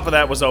 the top of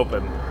that was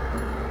open.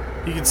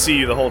 He could see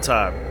you the whole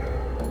time.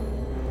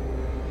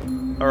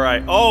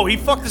 Alright. Oh, he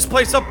fucked this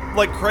place up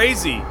like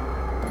crazy.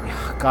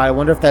 God, I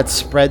wonder if that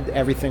spread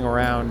everything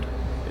around.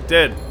 It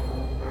did.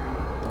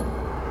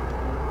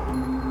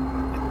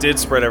 It did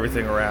spread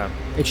everything around.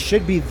 It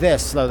should be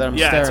this, though, that I'm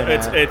Yeah, staring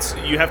at. it's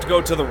you have to go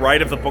to the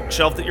right of the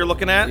bookshelf that you're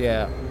looking at.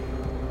 Yeah.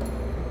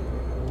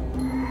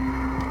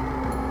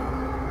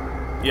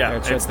 Yeah,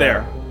 It's it's right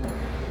there.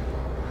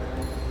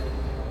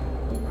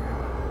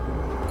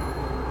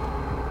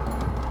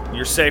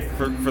 You're safe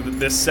for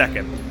this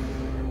second.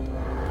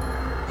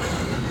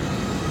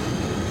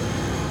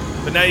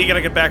 But now you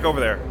gotta get back over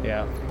there.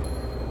 Yeah.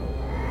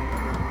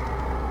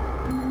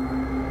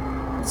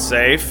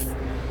 Safe.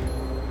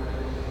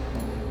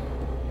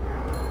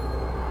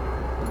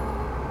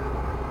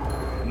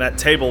 And that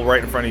table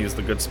right in front of you is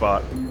the good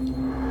spot.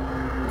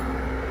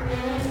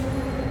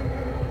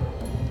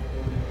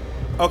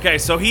 Okay,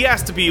 so he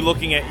has to be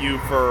looking at you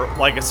for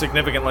like a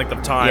significant length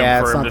of time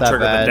Yeah, for it's him not to that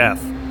trigger bad. the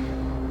death.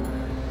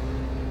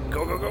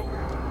 Go, go, go.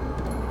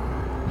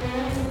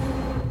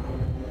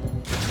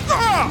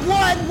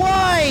 What?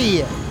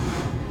 Why?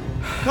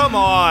 Come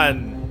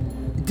on.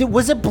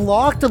 Was it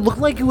blocked? It looked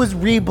like it was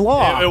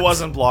re-blocked. It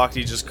wasn't blocked,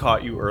 he just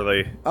caught you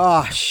early.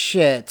 Oh,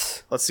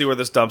 shit. Let's see where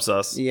this dumps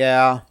us.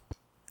 Yeah.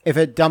 If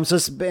it dumps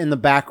us in the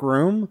back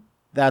room,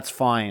 that's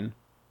fine.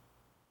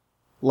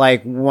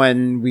 Like,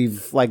 when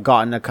we've, like,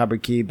 gotten a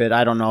cupboard key, but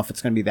I don't know if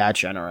it's going to be that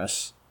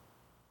generous.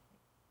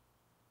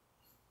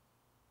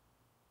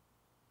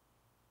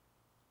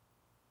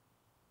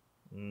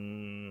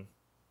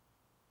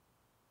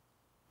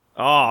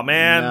 Oh,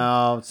 man.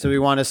 No. So we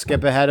want to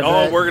skip ahead of it?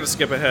 Oh, we're gonna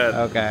skip ahead.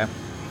 Okay.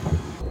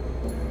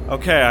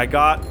 Okay,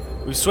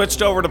 we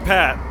switched over to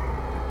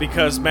Pat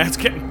because Matt's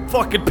getting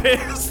fucking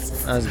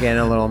pissed. I was getting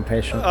a little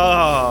impatient.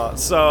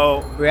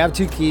 So We have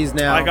two keys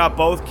now. I got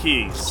both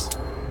keys.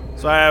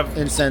 So I have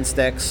incense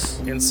sticks.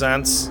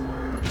 incense.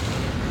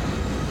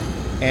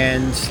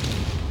 And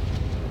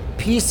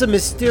piece of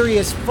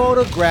mysterious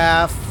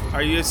photograph.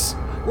 Are you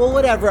Well,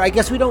 whatever. I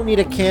guess we don't need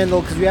a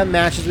candle because we have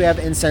matches, we have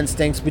incense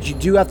sticks, but you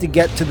do have to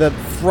get to the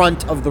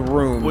front of the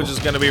room. Which is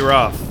gonna be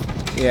rough.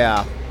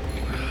 Yeah.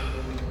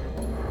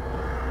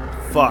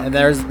 Fuck. And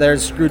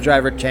there's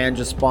Screwdriver Chan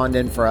just spawned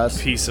in for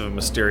us. Piece of a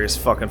mysterious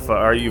fucking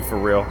Are you for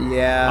real?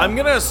 Yeah. I'm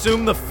gonna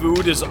assume the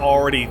food is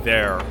already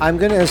there. I'm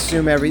gonna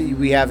assume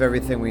we have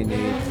everything we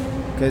need.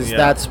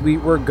 Because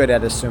we're good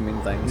at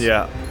assuming things.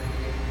 Yeah.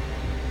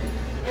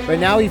 But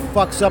now he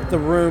fucks up the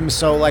room,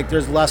 so like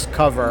there's less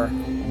cover.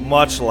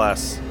 Much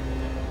less.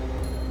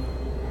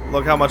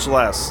 Look how much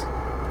less.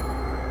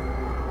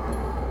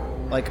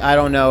 Like I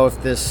don't know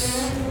if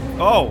this.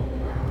 Oh.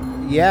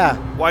 Yeah.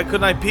 Why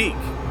couldn't I peek?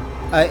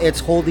 It's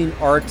holding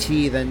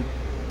RT then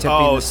tipping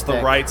Oh, the it's stick.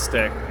 the right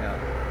stick. Yeah.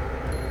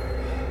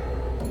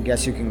 I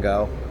guess you can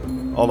go.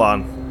 Hold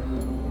on.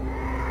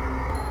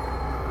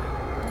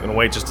 Gonna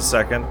wait just a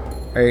second.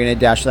 Are you gonna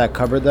dash to that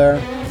cupboard there?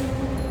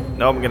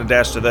 No, I'm gonna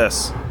dash to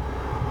this.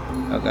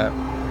 Okay.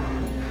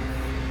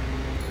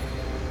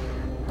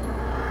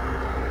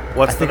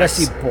 What's I the think next?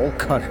 I see bolt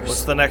cutters.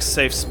 What's the next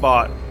safe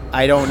spot?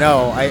 I don't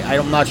know.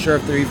 I'm not sure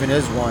if there even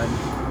is one.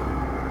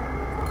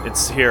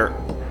 It's here.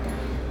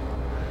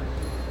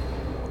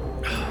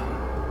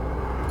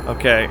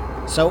 Okay.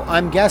 So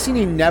I'm guessing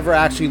he never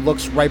actually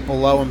looks right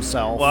below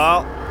himself.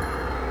 Well,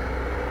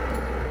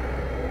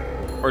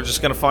 we're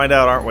just gonna find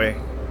out, aren't we?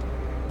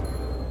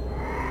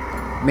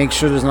 Make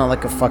sure there's not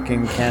like a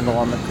fucking candle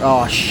on the.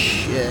 Oh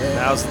shit!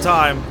 Now's the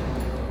time.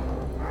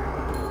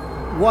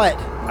 What?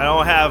 I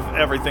don't have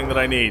everything that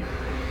I need.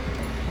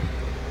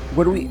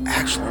 What are we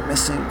actually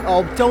missing?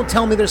 Oh, don't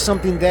tell me there's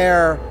something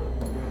there.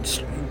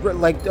 Just,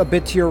 like a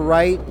bit to your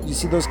right. You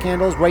see those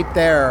candles right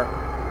there?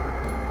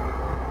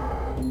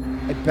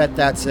 I bet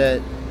that's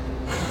it.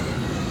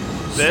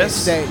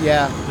 This?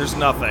 Yeah. There's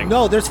nothing.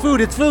 No, there's food.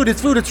 It's food.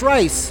 It's food. It's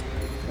rice.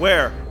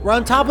 Where? We're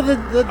on top of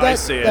I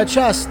see it. that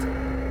chest.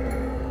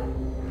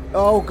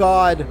 Oh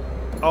God.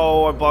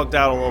 Oh, I bugged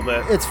out a little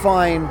bit. It's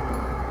fine.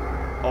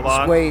 Hold Just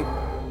on. wait.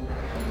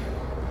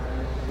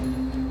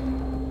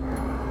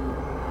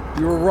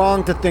 You were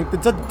wrong to think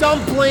it's a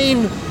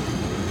dumpling.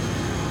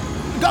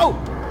 Go.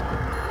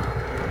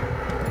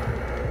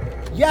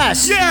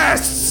 Yes.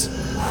 Yes!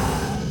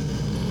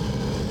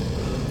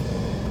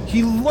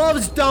 He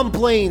loves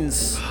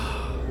dumplings.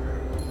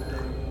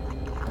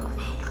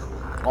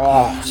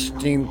 Oh,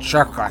 steamed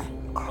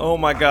chicken. Oh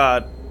my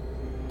god.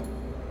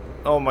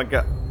 Oh my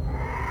god.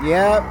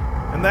 Yep.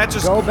 And that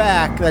just Go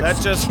back. that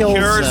just kills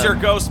cures him. your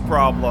ghost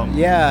problem.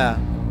 Yeah,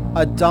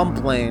 a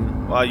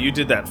dumpling. Wow, you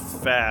did that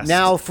fast.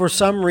 Now, for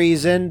some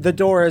reason, the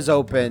door is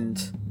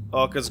opened.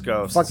 Oh, 'cause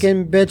ghosts.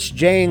 Fucking bitch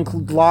Jane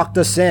locked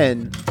us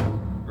in.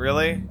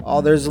 Really?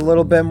 Oh, there's a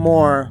little bit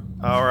more.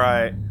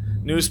 Alright.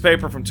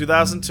 Newspaper from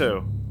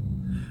 2002.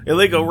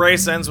 Illegal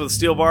race ends with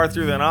steel bar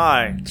through an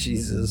eye.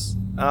 Jesus.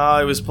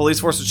 It was police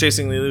force was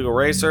chasing the illegal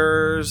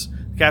racers.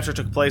 The capture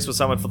took place with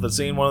someone from the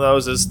scene. One of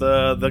those is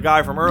the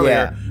guy from earlier.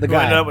 Yeah, the who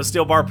guy. ended up with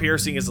steel bar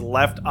piercing his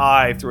left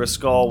eye through a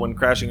skull when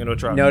crashing into a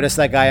truck. Notice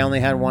that guy only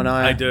had one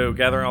eye. I do.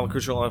 Gathering all the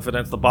crucial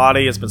evidence, the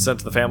body has been sent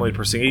to the family to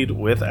proceed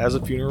with as a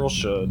funeral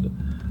should.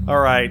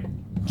 Alright.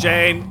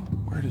 Jane.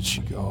 Where did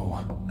she go?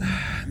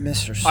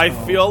 Mr. I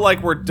feel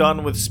like we're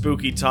done with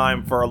spooky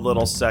time for a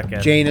little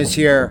second. Jane is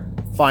here.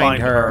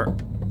 Find her.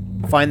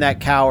 Find that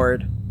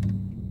coward.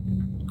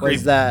 What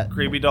is that?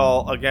 Creepy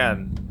doll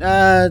again.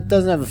 It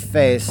doesn't have a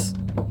face.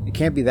 It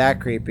can't be that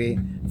creepy.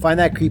 Find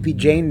that creepy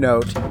Jane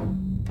note.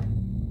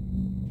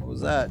 What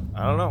was that?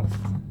 I don't know.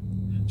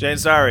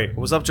 Jane's diary. I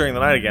was up during the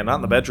night again, not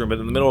in the bedroom, but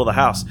in the middle of the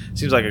house.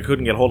 Seems like I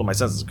couldn't get hold of my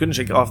senses. Couldn't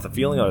shake off the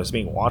feeling I was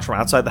being watched from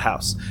outside the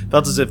house.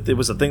 Felt as if it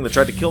was a thing that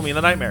tried to kill me in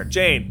the nightmare.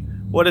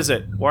 Jane, what is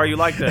it? Why are you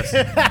like this?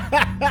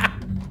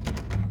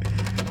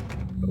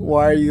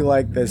 Why are you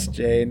like this,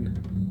 Jane?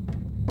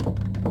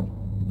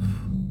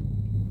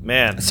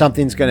 Man.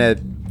 Something's gonna.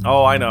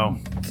 Oh, I know.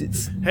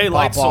 Hey,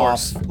 light pop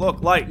source. off.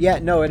 Look, light. Yeah,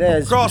 no, it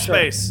is. Crawl For sure.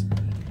 space.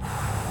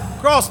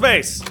 Crawl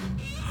space.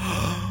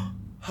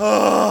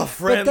 Oh,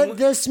 But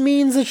this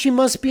means that she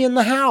must be in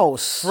the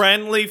house.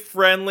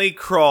 friendly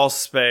crawl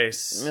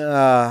space.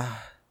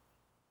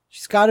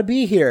 She's got to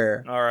be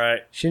here. All right.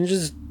 She didn't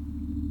just.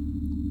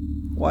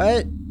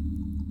 What?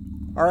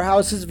 Our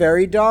house is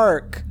very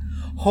dark.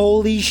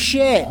 Holy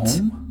shit!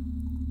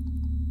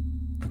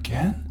 Home?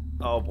 Again?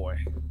 Oh boy.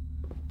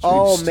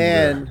 Oh still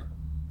man!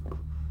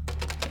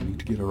 I need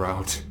to get her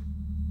out.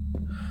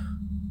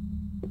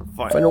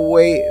 Fine. Find a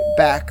way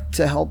back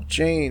to help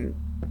Jane.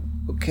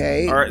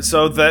 Okay. All right.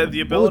 So the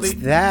ability.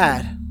 What's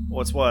that?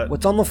 What's what?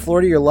 What's on the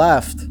floor to your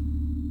left?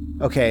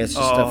 Okay, it's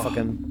just Oh. a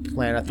fucking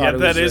plant. I thought Yeah, it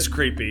was. that is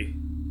creepy.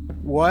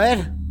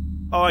 What?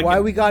 Oh, Why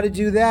we got to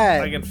do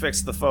that? I can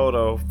fix the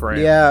photo frame.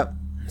 Yeah.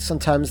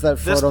 Sometimes that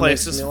photo This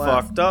place makes is me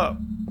laugh. fucked up.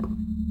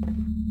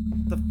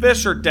 The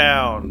fish are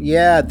down.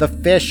 Yeah, the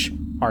fish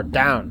are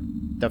down.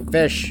 The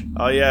fish.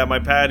 Oh yeah, my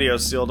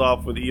patio's sealed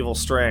off with evil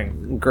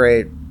string.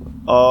 Great.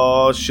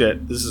 Oh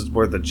shit, this is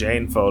where the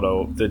Jane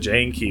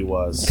key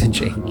was.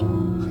 Jane.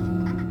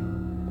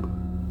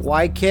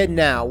 Why kid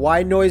now?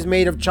 Why noise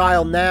made of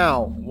child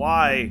now?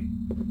 Why?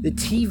 The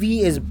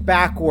TV is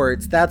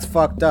backwards. That's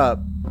fucked up.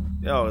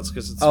 Oh, it's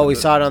because it's... Oh, we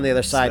saw it on the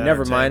other side. the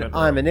Never mind. entertainment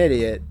room. I'm an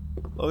idiot.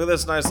 Look at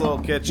this nice little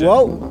kitchen.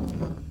 Whoa.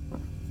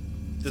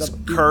 This It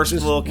cursed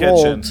just little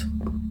rolled.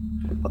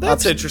 kitchen. Well,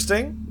 that's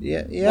interesting.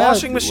 Yeah.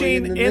 Washing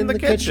machine in the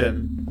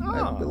kitchen. A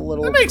Oh,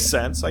 little- that makes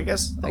sense, I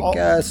guess. I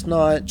guess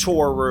not.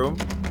 Chore room.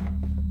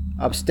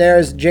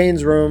 Upstairs,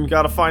 Jane's room.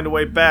 Gotta find a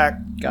way back.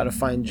 Gotta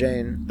find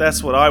Jane.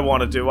 That's what I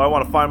want to do. I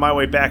want to find my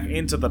way back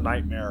into the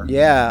nightmare.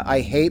 Yeah,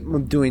 I hate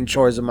doing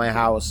chores in my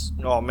house.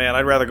 Oh man,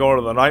 I'd rather go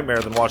into the nightmare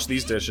than wash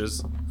these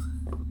dishes.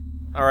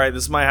 Alright,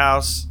 this is my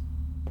house.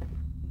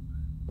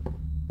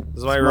 This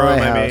is my room,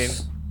 I mean.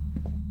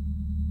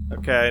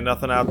 Okay,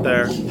 nothing out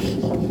there.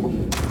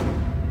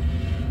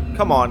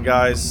 Come on,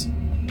 guys.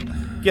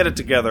 Get it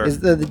together.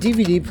 The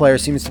DVD player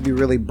seems to be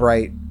really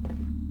bright.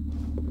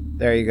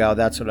 There you go,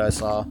 that's what I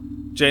saw.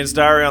 Jane's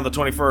diary on the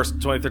 21st,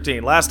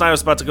 2013. Last night I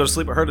was about to go to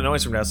sleep. I heard a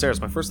noise from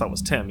downstairs. My first thought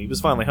was Tim. He was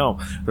finally home.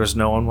 There was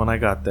no one when I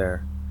got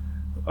there.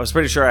 I was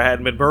pretty sure I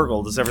hadn't been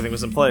burgled as everything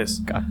was in place.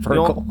 Got The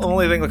burgled.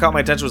 only thing that caught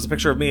my attention was a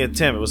picture of me and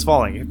Tim. It was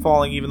falling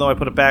even though I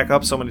put it back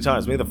up so many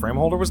times. Maybe the frame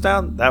holder was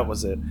down? That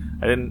was it.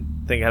 I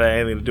didn't think it had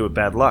anything to do with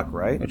bad luck,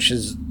 right? Which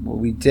is what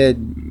we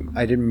did.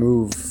 I didn't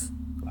move.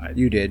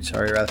 You did,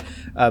 sorry, rather.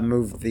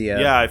 Move the...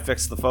 Yeah, I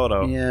fixed the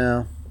photo.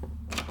 Yeah.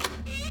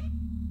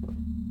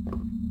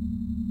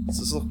 Does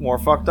this look more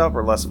fucked up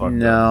or less fucked up?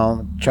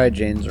 No. Try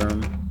Jane's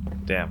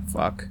room. Damn.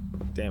 Fuck.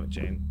 Damn it,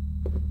 Jane.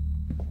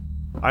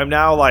 I'm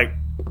now, like,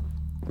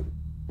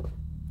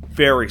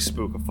 very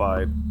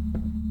spookified.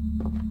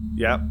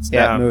 Yep, it's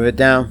Yeah, down. move it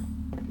down.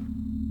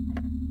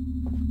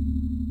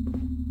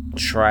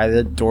 Try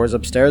the doors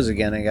upstairs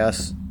again, I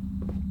guess.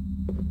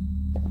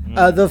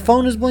 The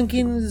phone is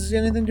blinking. Is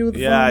there anything to do with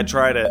the phone? Yeah, I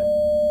tried it.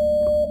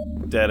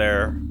 Dead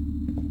air.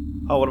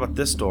 Oh, what about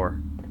this door?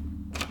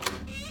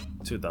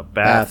 To the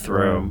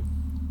bathroom.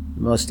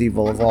 Most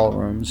evil of all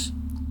rooms.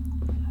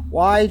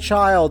 Why,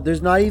 child?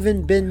 There's not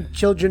even been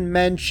children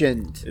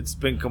mentioned. It's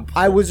been complete.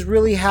 I was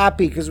really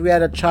happy because we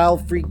had a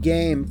child-free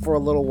game for a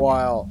little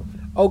while.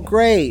 Oh,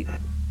 great.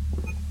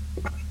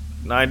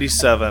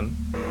 97.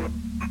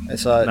 I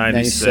saw it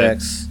 96.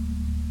 96.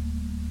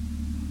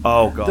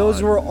 Oh, God.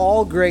 Those were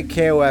all great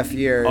KOF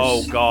years.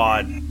 Oh,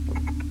 God.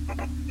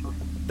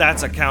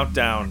 That's a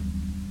countdown.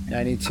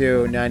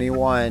 92,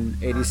 91,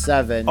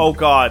 87, Oh,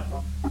 God.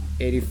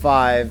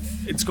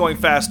 85. It's going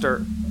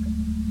faster.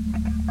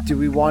 Do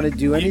we want to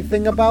do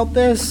anything about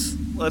this?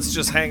 Let's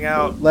just hang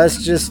out.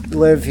 Let's just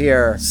live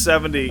here.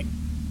 70.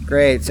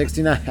 Great,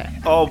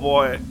 69. Oh,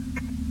 boy.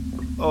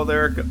 Oh,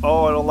 there it go.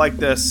 Oh, I don't like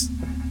this.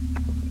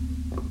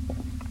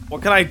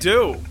 What can I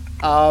do?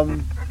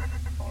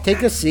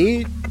 Take a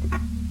seat.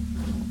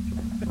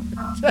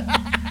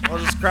 I'll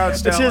just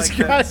crouch down Just like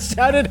this. crouch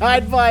down and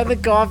hide behind the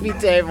coffee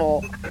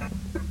table.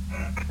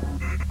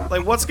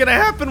 Like, what's gonna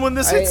happen when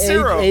this hits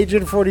zero?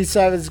 Agent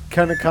 47 is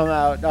gonna come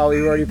out. Oh,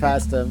 we already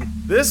passed him.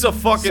 This is a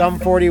fucking Some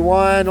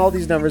 41. All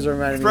these numbers are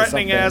reminding me of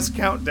something. threatening ass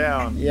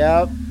countdown.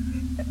 Yep.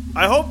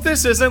 I hope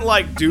this isn't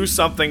like do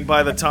something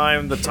by the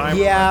time the time.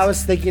 Yeah, I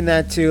was thinking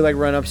that too. Like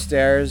run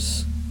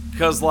upstairs.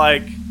 Because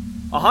like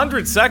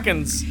 100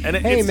 seconds and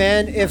Hey it's,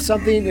 man,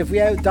 if we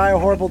die a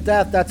horrible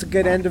death, that's a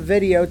good end of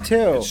video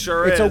too. It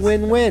sure it's is. a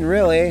win-win,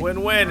 really.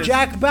 Win-win.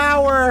 Jack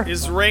Bauer.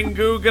 Is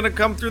Ringu gonna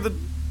come through the?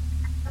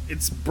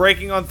 It's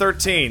breaking on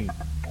 13.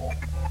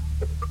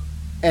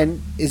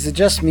 And is it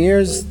just me or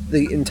is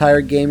the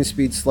entire game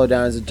speed slow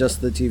down? Is it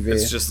just the TV?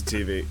 It's just the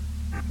TV.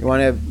 You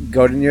want to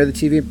go to near the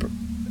TV?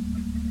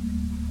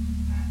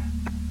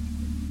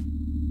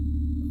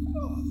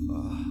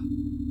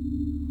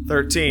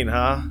 13,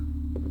 huh?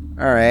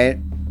 All right.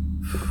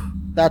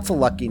 That's a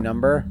lucky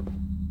number.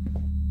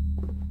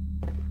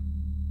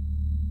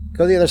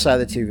 Go to the other side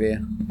of the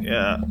TV.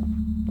 Yeah.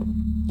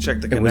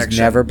 Check the It connection. was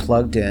never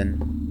plugged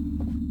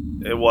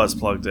in. It was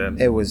plugged in.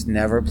 It was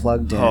never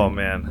plugged in. Oh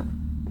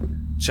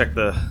man. Check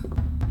the.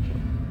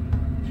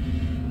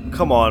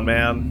 Come on,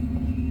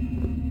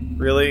 man.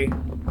 Really?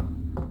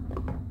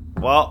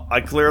 Well, I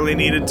clearly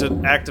needed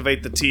to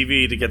activate the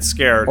TV to get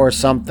scared. Or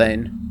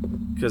something.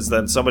 Because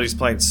then somebody's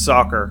playing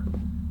soccer.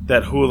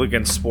 That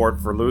hooligan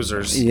sport for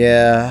losers.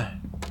 Yeah.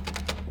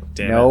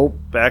 Damn Nope.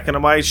 it. Back into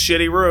my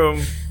shitty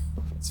room.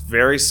 It's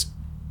very...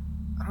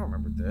 I don't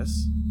remember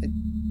this.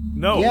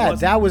 No. it Yeah,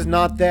 wasn't. that was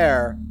not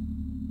there.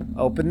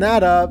 Open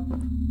that up.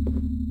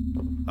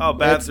 Oh,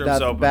 bathroom's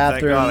that's open.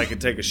 bathroom. Thank God I can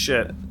take a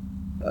shit.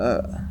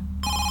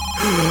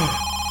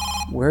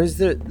 Where's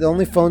the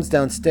only phone's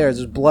downstairs?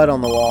 There's blood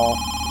on the wall.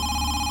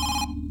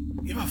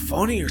 You have a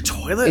phone in your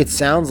toilet? It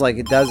sounds like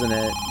it, doesn't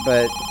it?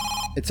 But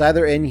it's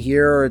either in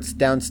here or it's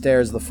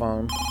downstairs, the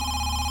phone.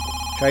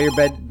 Try your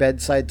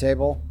bedside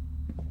table.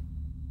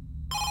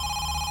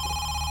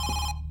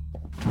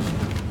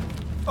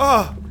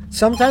 Oh!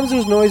 Sometimes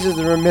there's noises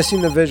that are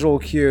missing the visual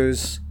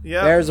cues.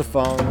 Yeah. There's a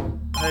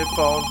phone. Hey,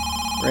 phone.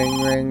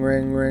 Ring, ring,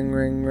 ring, ring,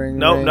 ring, ring.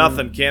 Nope, ring.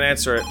 nothing. Can't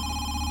answer it.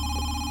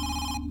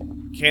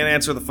 Can't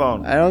answer the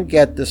phone. I don't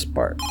get this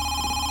part.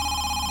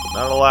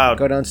 Not allowed.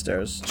 Go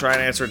downstairs. Try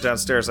and answer it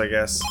downstairs, I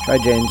guess. Try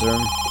Jane's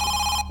room.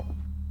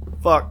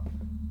 Fuck.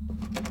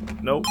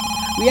 Nope.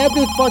 We had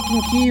the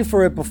fucking key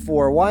for it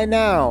before. Why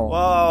now?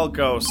 Well,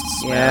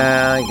 ghosts. Man.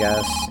 Yeah, I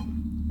guess.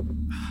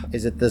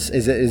 Is it this?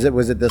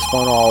 Was it this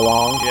phone all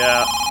along?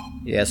 Yeah.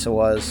 Yes, it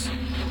was.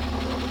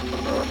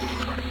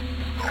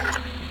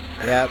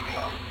 Yep.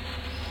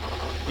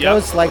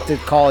 Ghosts like to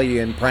call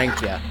you and prank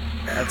you.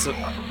 That's it.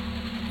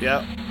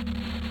 Yep.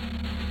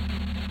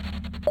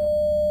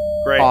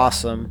 Great.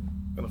 Awesome.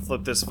 Gonna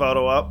flip this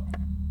photo up.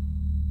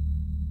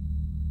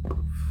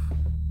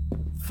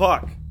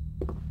 Fuck.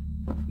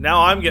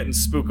 Now I'm getting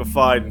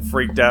spookified and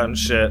freaked out and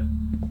shit.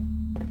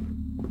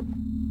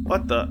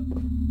 What the?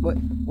 What?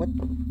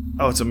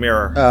 Oh, it's a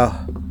mirror.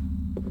 Oh.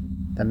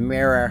 The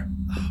mirror.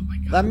 Oh my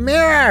god. The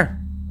mirror!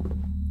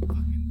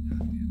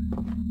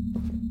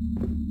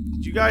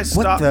 Did you guys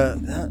What stop?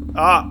 the?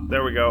 Ah,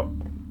 there we go.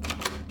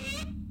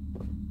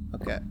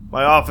 Okay.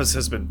 My office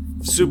has been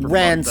super fucked up.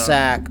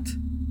 Ransacked.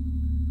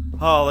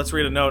 Oh, let's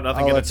read a note.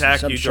 Nothing can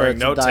attack you during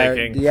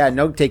note-taking. Yeah,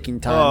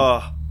 note-taking time.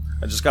 Oh,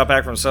 I just got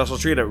back from a special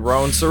treat at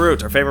Roan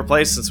Sarut, our favorite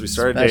place since we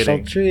started dating.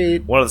 Special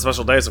treat. One of the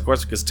special days, of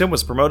course, because Tim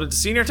was promoted to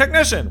senior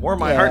technician.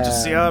 Warmed my heart to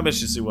see how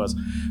ambitious he was.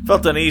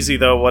 Felt uneasy,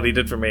 though, what he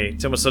did for me.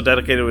 Tim was so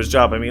dedicated to his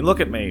job. I mean, look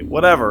at me.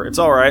 Whatever. It's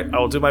all right. I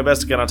will do my best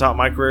to get on top of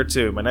my career,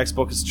 too. My next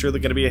book is truly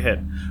going to be a hit.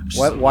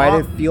 Why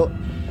did it feel...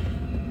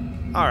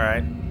 All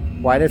right.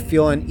 Why did it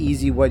feel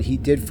uneasy what he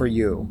did for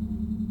you?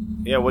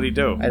 Yeah, what'd he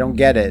do? I don't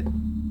get it.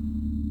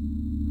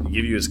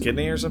 Give you his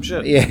kidney or some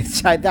shit? Yeah,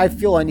 I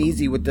feel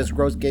uneasy with this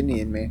gross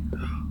kidney in me.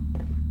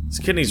 His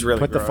kidney's really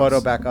Put gross. the photo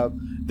back up.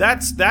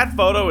 That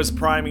photo is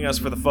priming us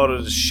for the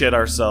photo to shit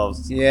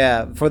ourselves.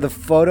 Yeah, for the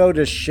photo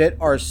to shit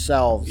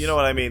ourselves. You know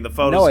what I mean? The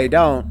photo. No, I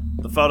don't.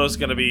 The photo's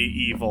gonna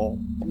be evil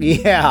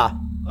Yeah.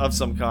 of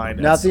some kind.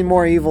 Nothing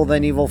more evil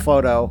than evil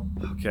photo.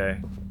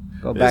 Okay.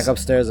 Go back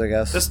upstairs, I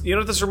guess. You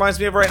know what this reminds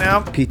me of right now?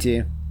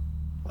 PT.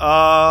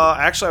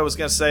 Actually, I was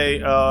gonna say,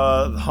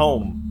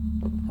 Home.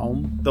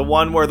 Home? The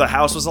one where the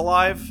house was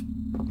alive?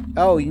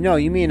 Oh,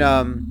 you mean,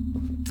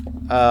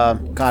 God,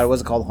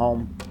 what's it called?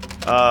 Home.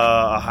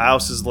 A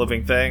house is a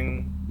living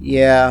thing.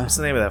 Yeah. What's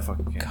the name of that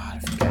fucking game? God, I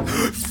forget.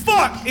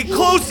 Fuck! It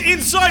closed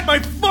inside my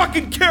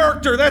fucking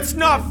character! That's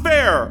not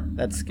fair!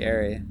 That's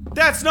scary.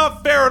 That's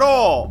not fair at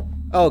all!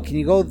 Oh, can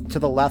you go to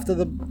the left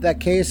of that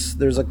case?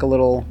 There's like a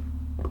little...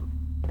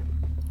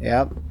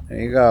 Yep, there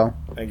you go.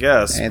 I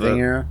guess. Anything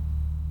here?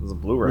 There's a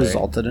Blu-ray.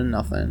 Resulted in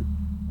nothing.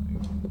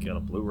 Get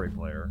a Blu-ray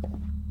player.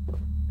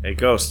 Hey,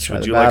 Ghost, Try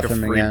would the you like a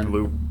bathroom free again.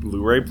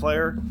 Blu-ray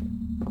player?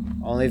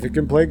 Only if you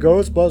can play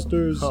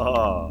Ghostbusters.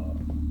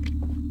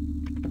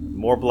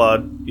 More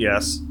blood,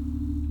 yes.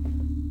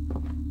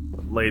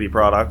 Lady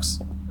products,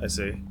 I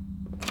see.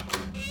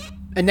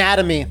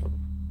 Anatomy.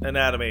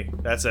 Anatomy,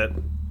 that's it.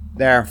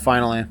 There,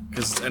 finally.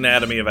 Because it's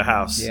anatomy of a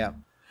house. Yeah.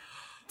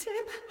 Tim,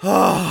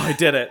 Oh, I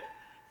did it.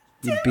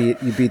 You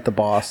beat the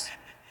boss.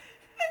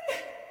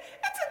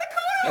 it's in the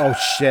corner. Oh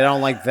shit, I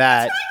don't like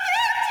that.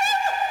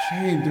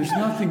 Jane, there's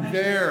nothing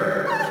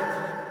there.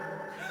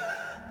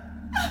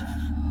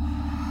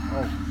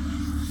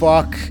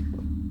 Fuck.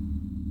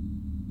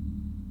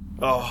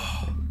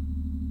 Oh.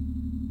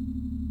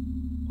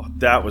 Oh,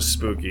 that was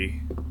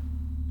spooky.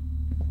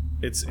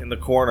 It's in the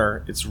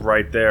corner. It's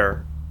right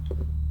there.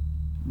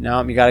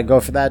 No, you gotta go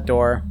for that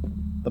door.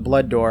 The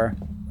blood door.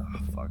 Oh,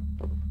 fuck.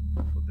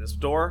 This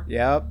door?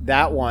 Yep,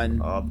 that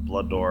one. Oh, the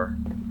blood door.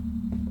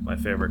 My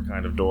favorite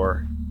kind of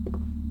door.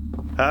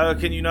 How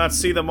can you not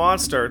see the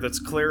monster that's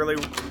clearly...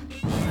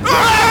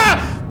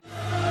 Ah!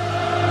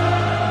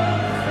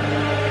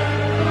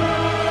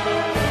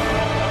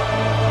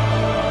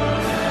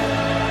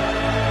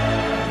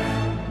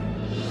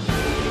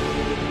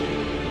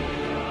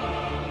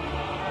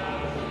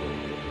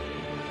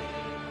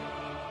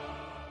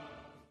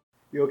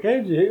 You okay?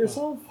 Did you hit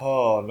yourself?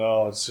 Oh,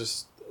 no, it's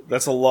just...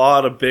 That's a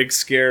lot of big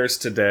scares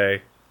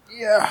today.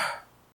 Yeah.